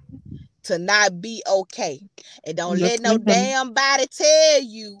okay to not be okay. And don't let no damn body tell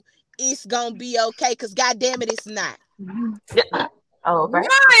you it's going to be okay, because goddamn it, it's not. Oh, okay.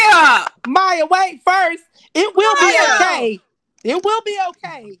 Maya, wait first. It will be okay. It will be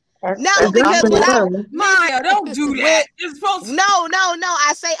okay. No, because Maya, don't do that. You're supposed to... No.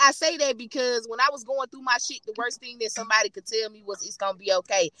 I say that because when I was going through my shit, the worst thing that somebody could tell me was it's gonna be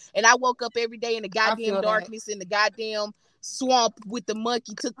okay. And I woke up every day in the goddamn darkness, in the goddamn swamp with the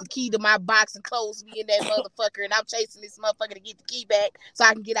monkey took the key to my box and closed me in that motherfucker, and I'm chasing this motherfucker to get the key back so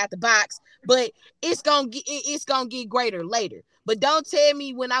I can get out the box. But it's gonna get greater later. But don't tell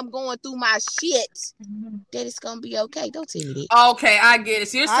me when I'm going through my shit that it's gonna be okay. Don't tell me that. Okay, I get it.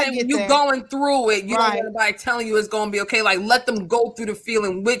 So you're saying when you're going through it, you don't want anybody telling you it's gonna be okay. Like, let them go through the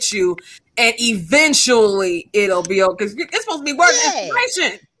feeling with you, and eventually it'll be okay. Because it's supposed to be worth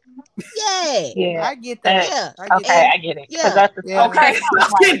inspiration. Yeah, I get that. Yeah. I get it. Yeah. That's okay. I'm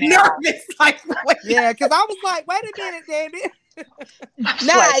getting nervous. Like, wait. Yeah, because I was like, wait a minute, damn it. It's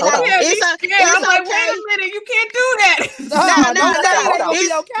okay. Wait a minute, you can't do that. No.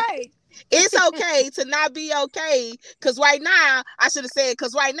 It's okay. It's okay to not be okay. Cause right now, I should have said,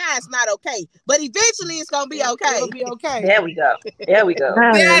 cause right now it's not okay. But eventually it's gonna be okay. It'll be okay. There we go.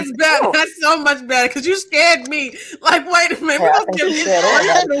 That's better. That's so much better. Cause you scared me. Like, wait a minute, we're gonna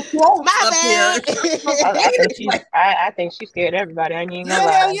get My bad. I think she scared everybody. I ain't gonna Hell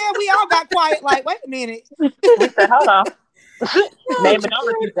lie. yeah, we all got quiet. Like, wait a minute. We said, hold on. Neighbor, don't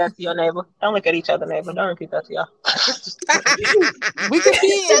repeat that to your neighbor. Don't look at each other, neighbor. Don't repeat that to y'all. We can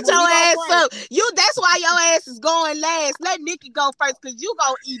be Shut your ass up. That's why your ass is going last. Let Nikki go first, cause you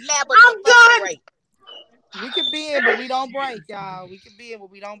gonna elaborate. I'm done. We can be in, but we don't break, y'all. We can be in, but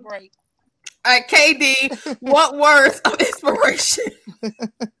we don't break. All right, KD, what words of inspiration?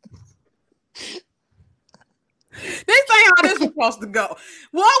 This ain't how this was supposed to go.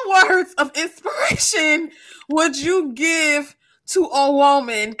 What words of inspiration would you give to a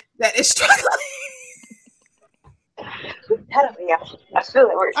woman that is struggling? I feel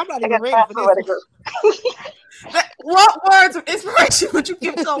it works. I'm not even ready for this. What words of inspiration would you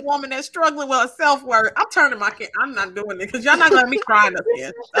give to a woman that's struggling with her self-worth? I'm turning my kid. I'm not doing it because y'all not gonna let me crying up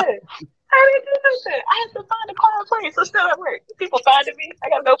here. I didn't do that shit. I have to find a quiet place. So still at work. People finding me. I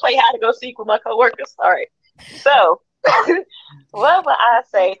gotta go play hide and go seek with my coworkers. All right. So, what would I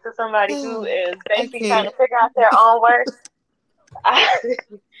say to somebody who is basically trying to figure out their own work?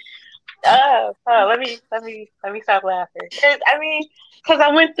 Let me stop laughing. Because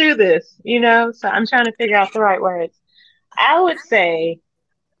I went through this, so I'm trying to figure out the right words. I would say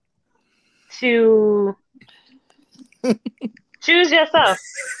to choose yourself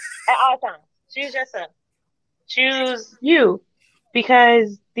at all times. Choose yourself. Choose you.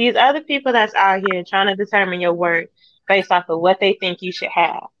 Because these other people that's out here trying to determine your worth based off of what they think you should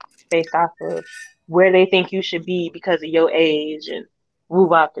have, based off of where they think you should be because of your age and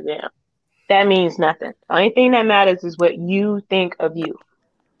move after them. That means nothing. The only thing that matters is what you think of you.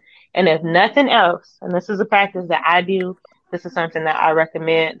 And if nothing else, and this is a practice that I do, this is something that I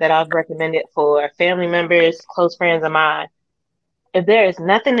recommend, that I've recommended for family members, close friends of mine. If there is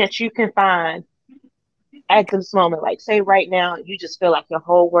nothing that you can find at this moment, like say right now, you just feel like your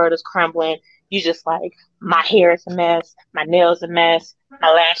whole world is crumbling. You just like, my hair is a mess, my nails a mess,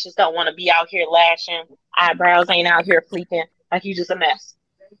 my lashes don't want to be out here lashing, eyebrows ain't out here fleeking, like you just a mess.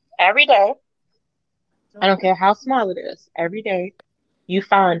 Every day, I don't care how small it is, every day you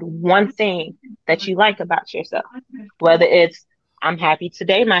find one thing that you like about yourself. Whether it's, I'm happy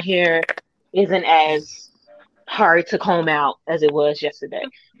today my hair isn't as hard to comb out as it was yesterday.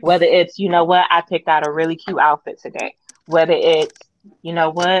 Whether it's, you know what, I picked out a really cute outfit today. Whether it's, you know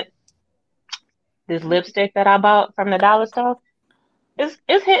what, this lipstick that I bought from the dollar store, it's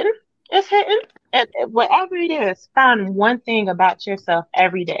hitting. It's hitting. Whatever it is, find one thing about yourself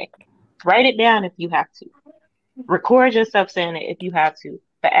every day. Write it down if you have to. Record yourself saying it if you have to.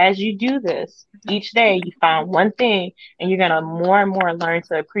 But as you do this, each day you find one thing, and you're going to more and more learn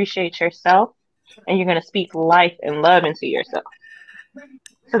to appreciate yourself, and you're going to speak life and love into yourself.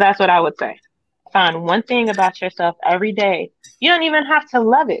 So that's what I would say. Find one thing about yourself every day. You don't even have to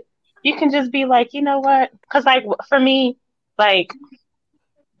love it. You can just be like, you know what? Because like for me, like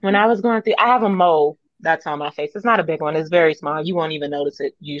when I was going through, I have a mole that's on my face. It's not a big one. It's very small. You won't even notice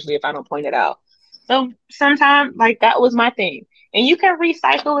it usually if I don't point it out. So sometimes like that was my thing. And you can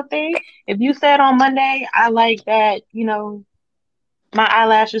recycle a thing. If you said on Monday, I like that, my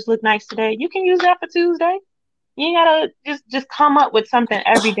eyelashes look nice today, you can use that for Tuesday. You gotta just come up with something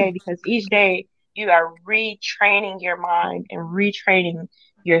every day, because each day you are retraining your mind and retraining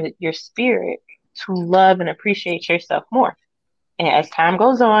your spirit to love and appreciate yourself more. And as time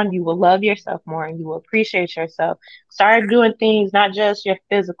goes on, you will love yourself more and you will appreciate yourself. Start doing things, not just your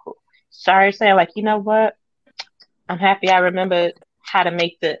physical. Start saying like, you know what? I'm happy I remembered how to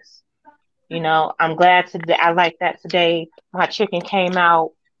make this. I'm glad today. I like that today my chicken came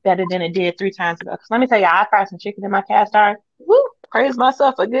out better than it did 3 times ago. Because let me tell you, I fried some chicken in my cast iron. Woo! Praise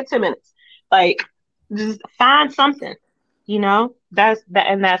myself a good 10 minutes. Like, just find something. That's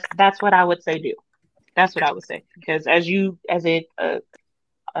what I would say do. That's what I would say. Because as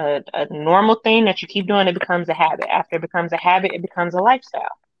a normal thing that you keep doing, it becomes a habit. After it becomes a habit, it becomes a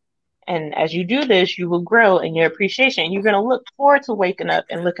lifestyle. And as you do this, you will grow in your appreciation. You're going to look forward to waking up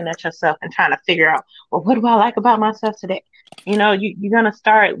and looking at yourself and trying to figure out, well, what do I like about myself today? You know, you're going to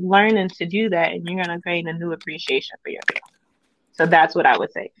start learning to do that, and you're going to gain a new appreciation for yourself. So that's what I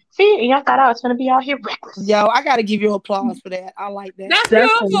would say. See, y'all thought I was going to be out here reckless. Yo, I got to give you applause for that. I like that. That's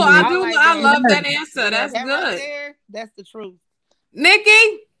beautiful. I do. like I that. love that answer. That's That good. right there, that's the truth.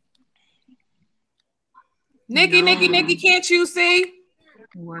 Nikki, can't you see?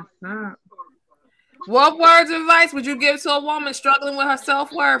 What's up? What words of advice would you give to a woman struggling with her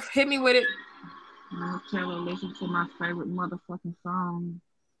self-worth? Hit me with it. I'll tell her listen to my favorite motherfucking song.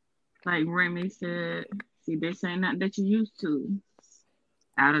 Like Remy said, see, this ain't nothing that you used to.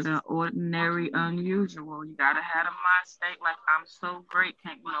 Out of the ordinary, unusual. You gotta have a mind state like I'm so great,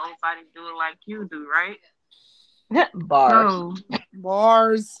 can't nobody do it like you do, right? Bars. So,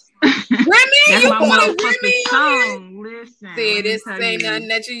 Bars. Remy, that's you my wanted motherfucking Remy song. Listen. See, let me this tell ain't you. nothing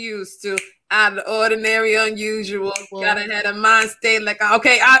that you used to. Out of the ordinary, unusual. Gotta have a mind state like,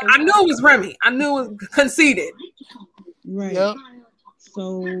 okay, I knew it was Remy. I knew it was conceited. Right. Yep.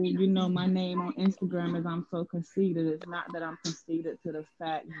 So, you know, my name on Instagram is I'm so conceited. It's not that I'm conceited to the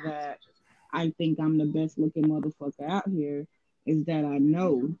fact that I think I'm the best looking motherfucker out here. Is that I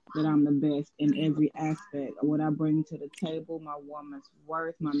know that I'm the best in every aspect of what I bring to the table, my woman's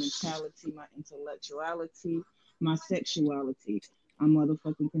worth, my mentality, my intellectuality, my sexuality. I'm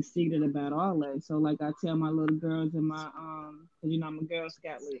motherfucking conceited about all that. So like I tell my little girls in my you know I'm a Girl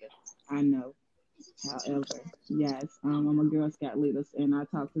Scout leader. I know. However, yes, I'm a Girl Scout leader, and I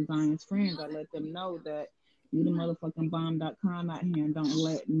talk to Zion's friends. I let them know that you the motherfucking bomb.com out here, and don't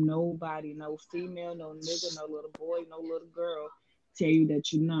let nobody, no female, no nigga, no little boy, no little girl, tell you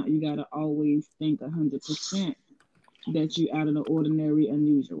that you're not. You gotta always think 100% that you out of the ordinary,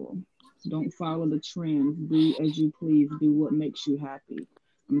 unusual. Don't follow the trends. Do as you please. Do what makes you happy.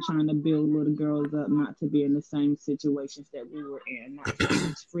 I'm trying to build little girls up not to be in the same situations that we were in, not to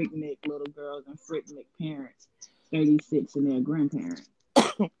be freaknik little girls and freaknik parents, 36 and their grandparents.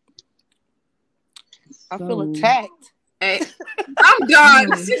 I feel attacked. Hey, I'm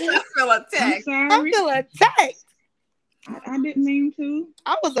done. I feel attacked. I feel attacked. I didn't mean to.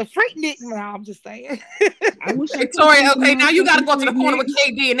 I was a freaknik. No, I'm just saying. I wish Victoria, okay, now you got to go to the corner with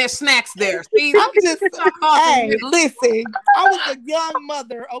KD and there's snacks there. See, I'm just, hey, listen, I was a young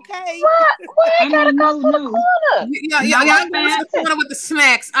mother, okay? I mean, no. Y'all go to the corner with the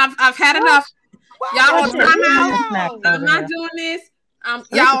snacks. I've had enough. Y'all on timeout. I'm not doing this.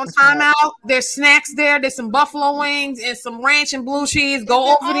 Y'all on timeout. There's snacks there. There's some buffalo wings and some ranch and blue cheese.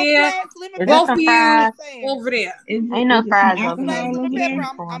 Go over there. Both of you over there. Ain't no fries over there.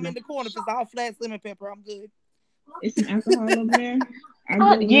 I'm in the corner. If it's all flats, lemon pepper, I'm good. It's some alcohol over there.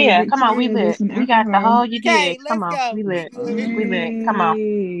 Yeah, come on, we lit. We got the whole you did. Come on, we lit. We lit. Come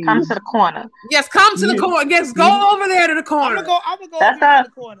on, come to the corner. Yes, come to the corner. Yes, go over there to the corner. I'm gonna go over to the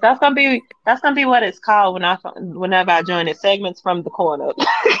corner. That's gonna be what it's called whenever I join it. Segments from the corner.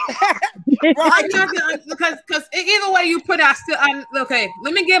 Because either way you put out, okay.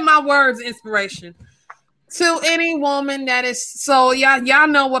 Let me give my words inspiration to any woman that is. So y'all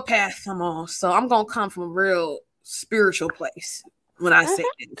know what path I'm on. So I'm gonna come from a real spiritual place. When I say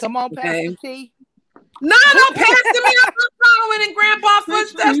it. Come on, Pastor T. No, don't pass to me. I'm not following in Grandpa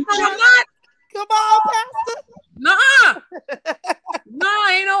footsteps. No, I'm not. Come on, Pastor. No,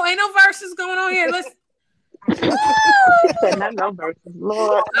 ain't no verses going on here. Listen. Not no verses,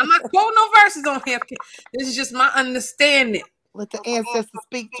 Lord. I'm not quoting no verses on here. This is just my understanding. Let the ancestors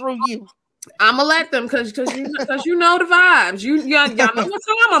speak through you. I'm gonna let them because you know the vibes. Y'all know what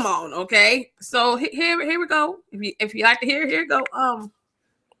time I'm on. Okay, so here we go. If you like to hear, here we go.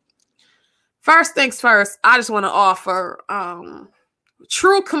 First things first, I just want to offer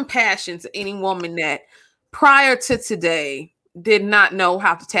true compassion to any woman that prior to today did not know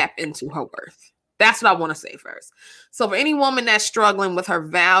how to tap into her worth. That's what I want to say first. So for any woman that's struggling with her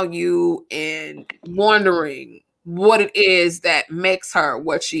value and wondering what it is that makes her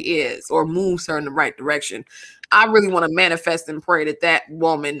what she is or moves her in the right direction, I really want to manifest and pray that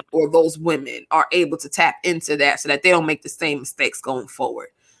woman or those women are able to tap into that so that they don't make the same mistakes going forward.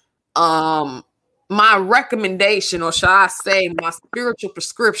 My recommendation, or shall I say my spiritual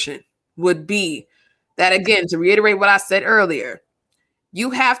prescription, would be that, again, to reiterate what I said earlier, you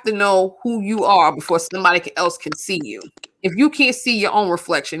have to know who you are before somebody else can see you. If you can't see your own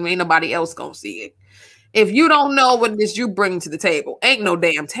reflection, ain't nobody else gonna see it. If you don't know what it is you bring to the table, ain't no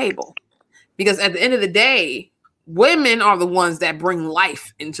damn table. Because at the end of the day, Women are the ones that bring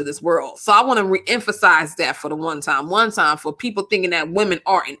life into this world. So I want to re-emphasize that for the one time for people thinking that women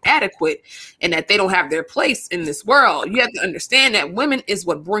are inadequate and that they don't have their place in this world. You have to understand that women is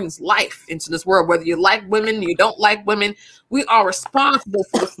what brings life into this world. Whether you like women, you don't like women, we are responsible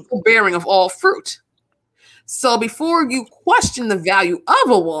for the full bearing of all fruit. So before you question the value of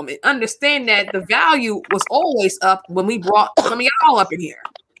a woman, understand that the value was always up when we brought some of y'all up in here.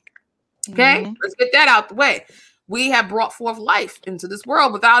 Okay, let's get that out the way. We have brought forth life into this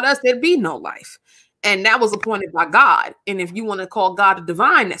world. Without us, there'd be no life. And that was appointed by God. And if you want to call God a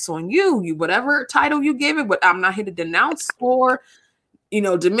divine, that's on you. You whatever title you give it, but I'm not here to denounce or,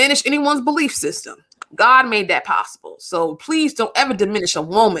 diminish anyone's belief system. God made that possible. So please don't ever diminish a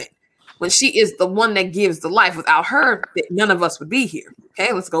woman when she is the one that gives the life. Without her, none of us would be here.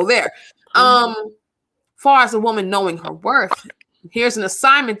 Okay, let's go there. Far as a woman knowing her worth, here's an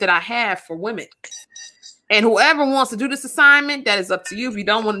assignment that I have for women. And whoever wants to do this assignment, that is up to you. If you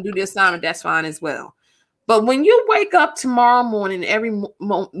don't want to do the assignment, that's fine as well. But when you wake up tomorrow morning, every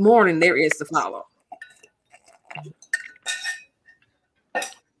morning there is to follow.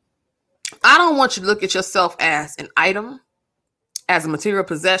 I don't want you to look at yourself as an item, as a material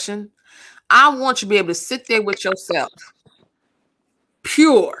possession. I want you to be able to sit there with yourself,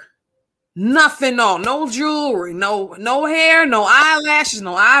 pure, nothing on, no jewelry, no hair, no eyelashes,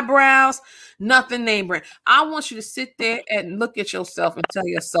 no eyebrows. Nothing name brand. I want you to sit there and look at yourself and tell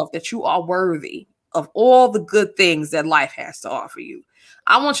yourself that you are worthy of all the good things that life has to offer you.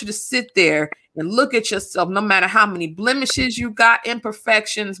 I want you to sit there and look at yourself, no matter how many blemishes you got,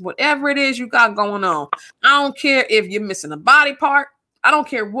 imperfections, whatever it is you got going on. I don't care if you're missing a body part. I don't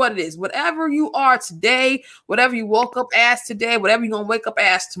care what it is. Whatever you are today, whatever you woke up as today, whatever you're going to wake up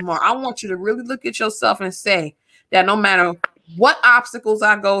as tomorrow, I want you to really look at yourself and say that no matter what obstacles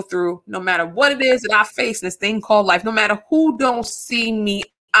I go through, no matter what it is that I face in this thing called life, no matter who don't see me,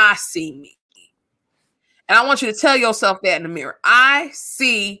 I see me. And I want you to tell yourself that in the mirror. I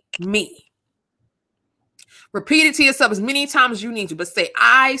see me. Repeat it to yourself as many times as you need to, but say,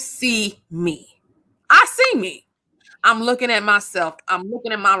 I see me. I see me. I'm looking at myself. I'm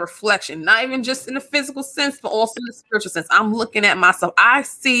looking at my reflection, not even just in the physical sense, but also in the spiritual sense. I'm looking at myself. I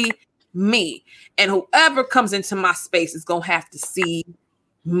see me. And whoever comes into my space is going to have to see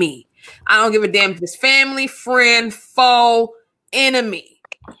me. I don't give a damn if it's family, friend, foe, enemy.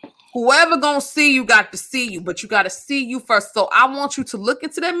 Whoever going to see you got to see you, but you got to see you first. So I want you to look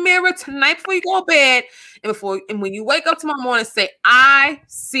into that mirror tonight before you go to bed. And when you wake up tomorrow morning, say, I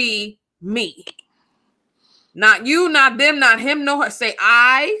see me. Not you, not them, not him, no her. Say,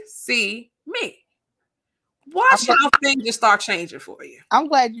 I see me. Watch how things just start changing for you. I'm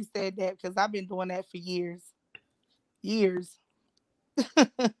glad you said that because I've been doing that for years.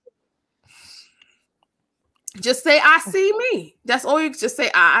 Just say, I see me. That's all you just say.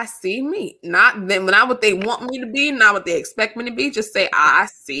 I see me. Not them, not what they want me to be, not what they expect me to be. Just say, I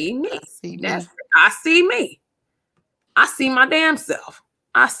see me. I see me. I see my damn self.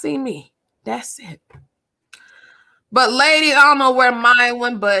 I see me. That's it. But ladies, I don't know where mine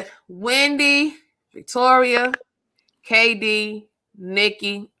went, but Wendy, Victoria, KD,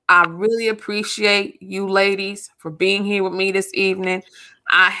 Nikki, I really appreciate you ladies for being here with me this evening.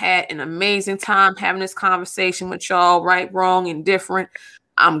 I had an amazing time having this conversation with y'all, right, wrong, and different.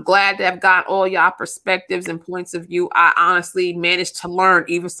 I'm glad to have got all y'all perspectives and points of view. I honestly managed to learn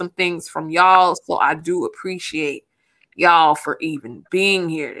even some things from y'all, so I do appreciate y'all for even being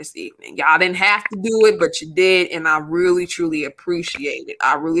here this evening. Y'all didn't have to do it, but you did, and I really, truly appreciate it.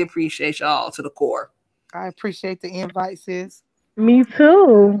 I really appreciate y'all to the core. I appreciate the invite, sis. Me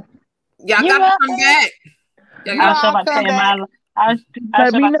too. Y'all got to come back. I was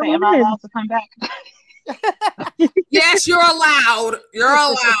about to say, am I allowed to come back? Yes, you're allowed. You're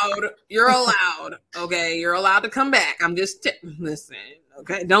allowed. You're allowed. Okay, you're allowed to come back. I'm just listen.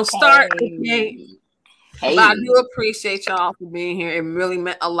 Okay, don't start. Hey. But I do appreciate y'all for being here. It really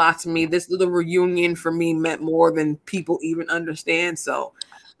meant a lot to me. This little reunion for me meant more than people even understand. So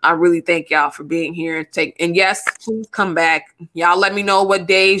I really thank y'all for being here. And yes, please come back. Y'all let me know what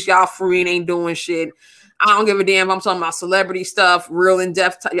days y'all free and ain't doing shit. I don't give a damn if I'm talking about celebrity stuff, real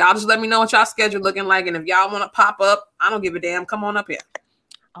in-depth. Y'all just let me know what y'all schedule looking like. And if y'all want to pop up, I don't give a damn. Come on up here.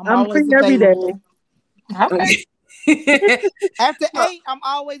 I'm free every day. Okay. After 8, I'm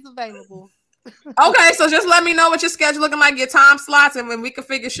always available. Okay, so just let me know what your schedule looking like, your time slots, and when we can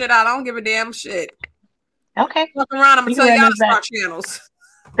figure shit out. I don't give a damn shit. Okay. Look around, I'm gonna tell y'all to start channels.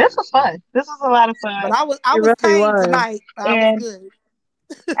 This was fun. This was a lot of fun. But I was tame tonight. I was good.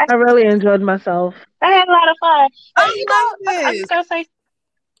 I really enjoyed myself. I had a lot of fun. I love this. I was gonna say,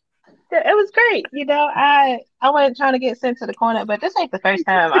 it was great. You know, I wasn't trying to get sent to the corner, but this ain't the first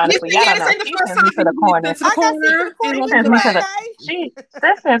time, honestly. Y'all don't know. She sends me to the corner. Sis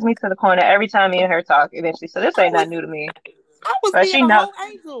sends me to the corner every time me and her talk eventually. So this ain't nothing new to me. I was But she being a knows. whole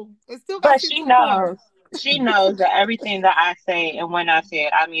angel. And still But got she sent to the corner. knows. She knows that everything that I say and when I say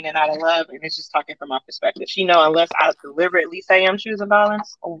it, I mean it out of love, and it's just talking from my perspective. She knows unless I deliberately say I'm choosing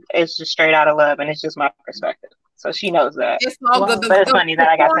violence, it's just straight out of love, and it's just my perspective. So she knows that. It's all good. But it's funny that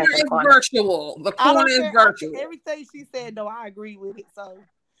I got corner sent to is the corner. virtual. The I corner don't is care. virtual. Everything she said, though, I agree with it. So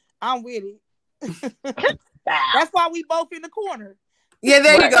I'm with it. That's why we both in the corner. Yeah,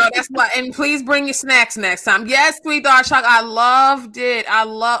 there you go. That's why. And please bring your snacks next time. Yes, Sweet Dark Chocolate. I loved it. I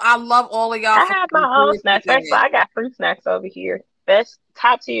love all of y'all. I have my own snacks. First of all, I got fruit snacks over here. Best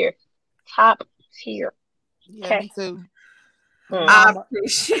top tier. Yeah, Okay. me too. I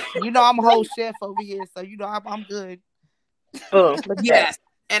appreciate. You know, I'm a whole chef over here, so you know I'm good. Boom. Yes,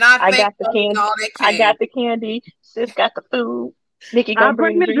 and I got the candy. I got the candy. Sis got the food. Nikki gonna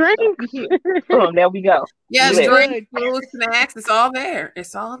bring the drink. Boom, there we go. Yes, drink, food, snacks. It's all there.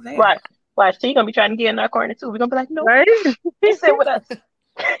 It's all there. Watch. She gonna be trying to get in our corner too. We're gonna be like, no, Right? he sit with us.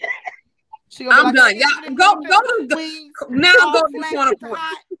 I'm done. Y'all go to now. Go to the corner.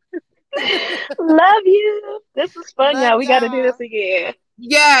 Love you. This is fun, y'all. We got to do this again.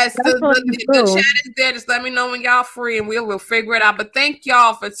 Yes, the chat is there. Just let me know when y'all free, and we'll figure it out. But thank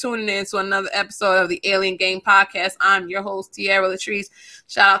y'all for tuning in to another episode of the Alien Game Podcast. I'm your host, Tierra Latrice.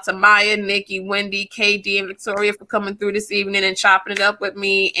 Shout out to Maya, Nikki, Wendy, KD, and Victoria for coming through this evening and chopping it up with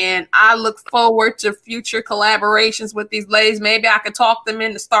me. And I look forward to future collaborations with these ladies. Maybe I can talk them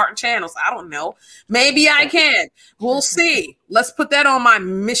into starting channels. I don't know. Maybe I can. We'll see. Let's put that on my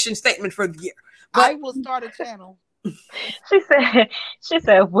mission statement for the year. But I will start a channel. She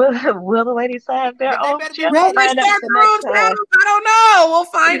said, will the ladies have their own channel? I don't know. We'll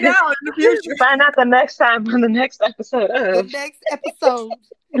find out in the future. Find out the next time on the next episode of the next episode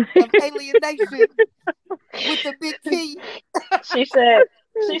of Alien Nation with the big T. She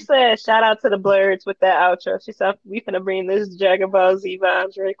said, shout out to the Blurs with that outro. She said, we finna bring this Dragon Ball Z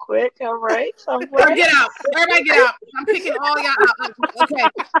vibes right quick. All right. Get out. Everybody get out. I'm picking all y'all out. Okay.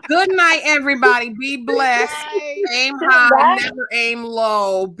 Good night, everybody. Be blessed. Aim high, never aim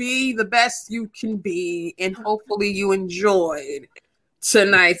low. Be the best you can be. And hopefully you enjoyed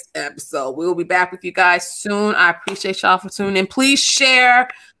tonight's episode. We'll be back with you guys soon. I appreciate y'all for tuning in. Please share,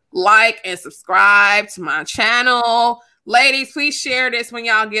 like, and subscribe to my channel. Ladies, please share this when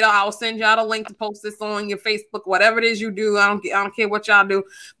y'all get on. I will send y'all the link to post this on your Facebook, whatever it is you do. I don't care what y'all do.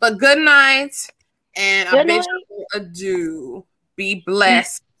 But good night and a big adieu. Be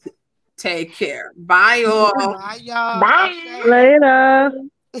blessed. Take care. Bye, y'all. Bye, y'all. Bye. Later.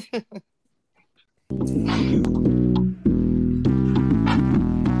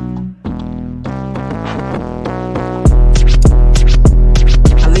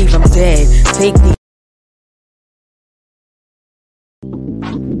 I leave them dead. Take the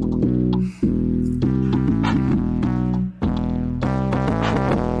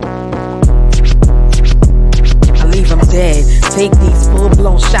dead. Take these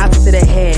full-blown shots to the head.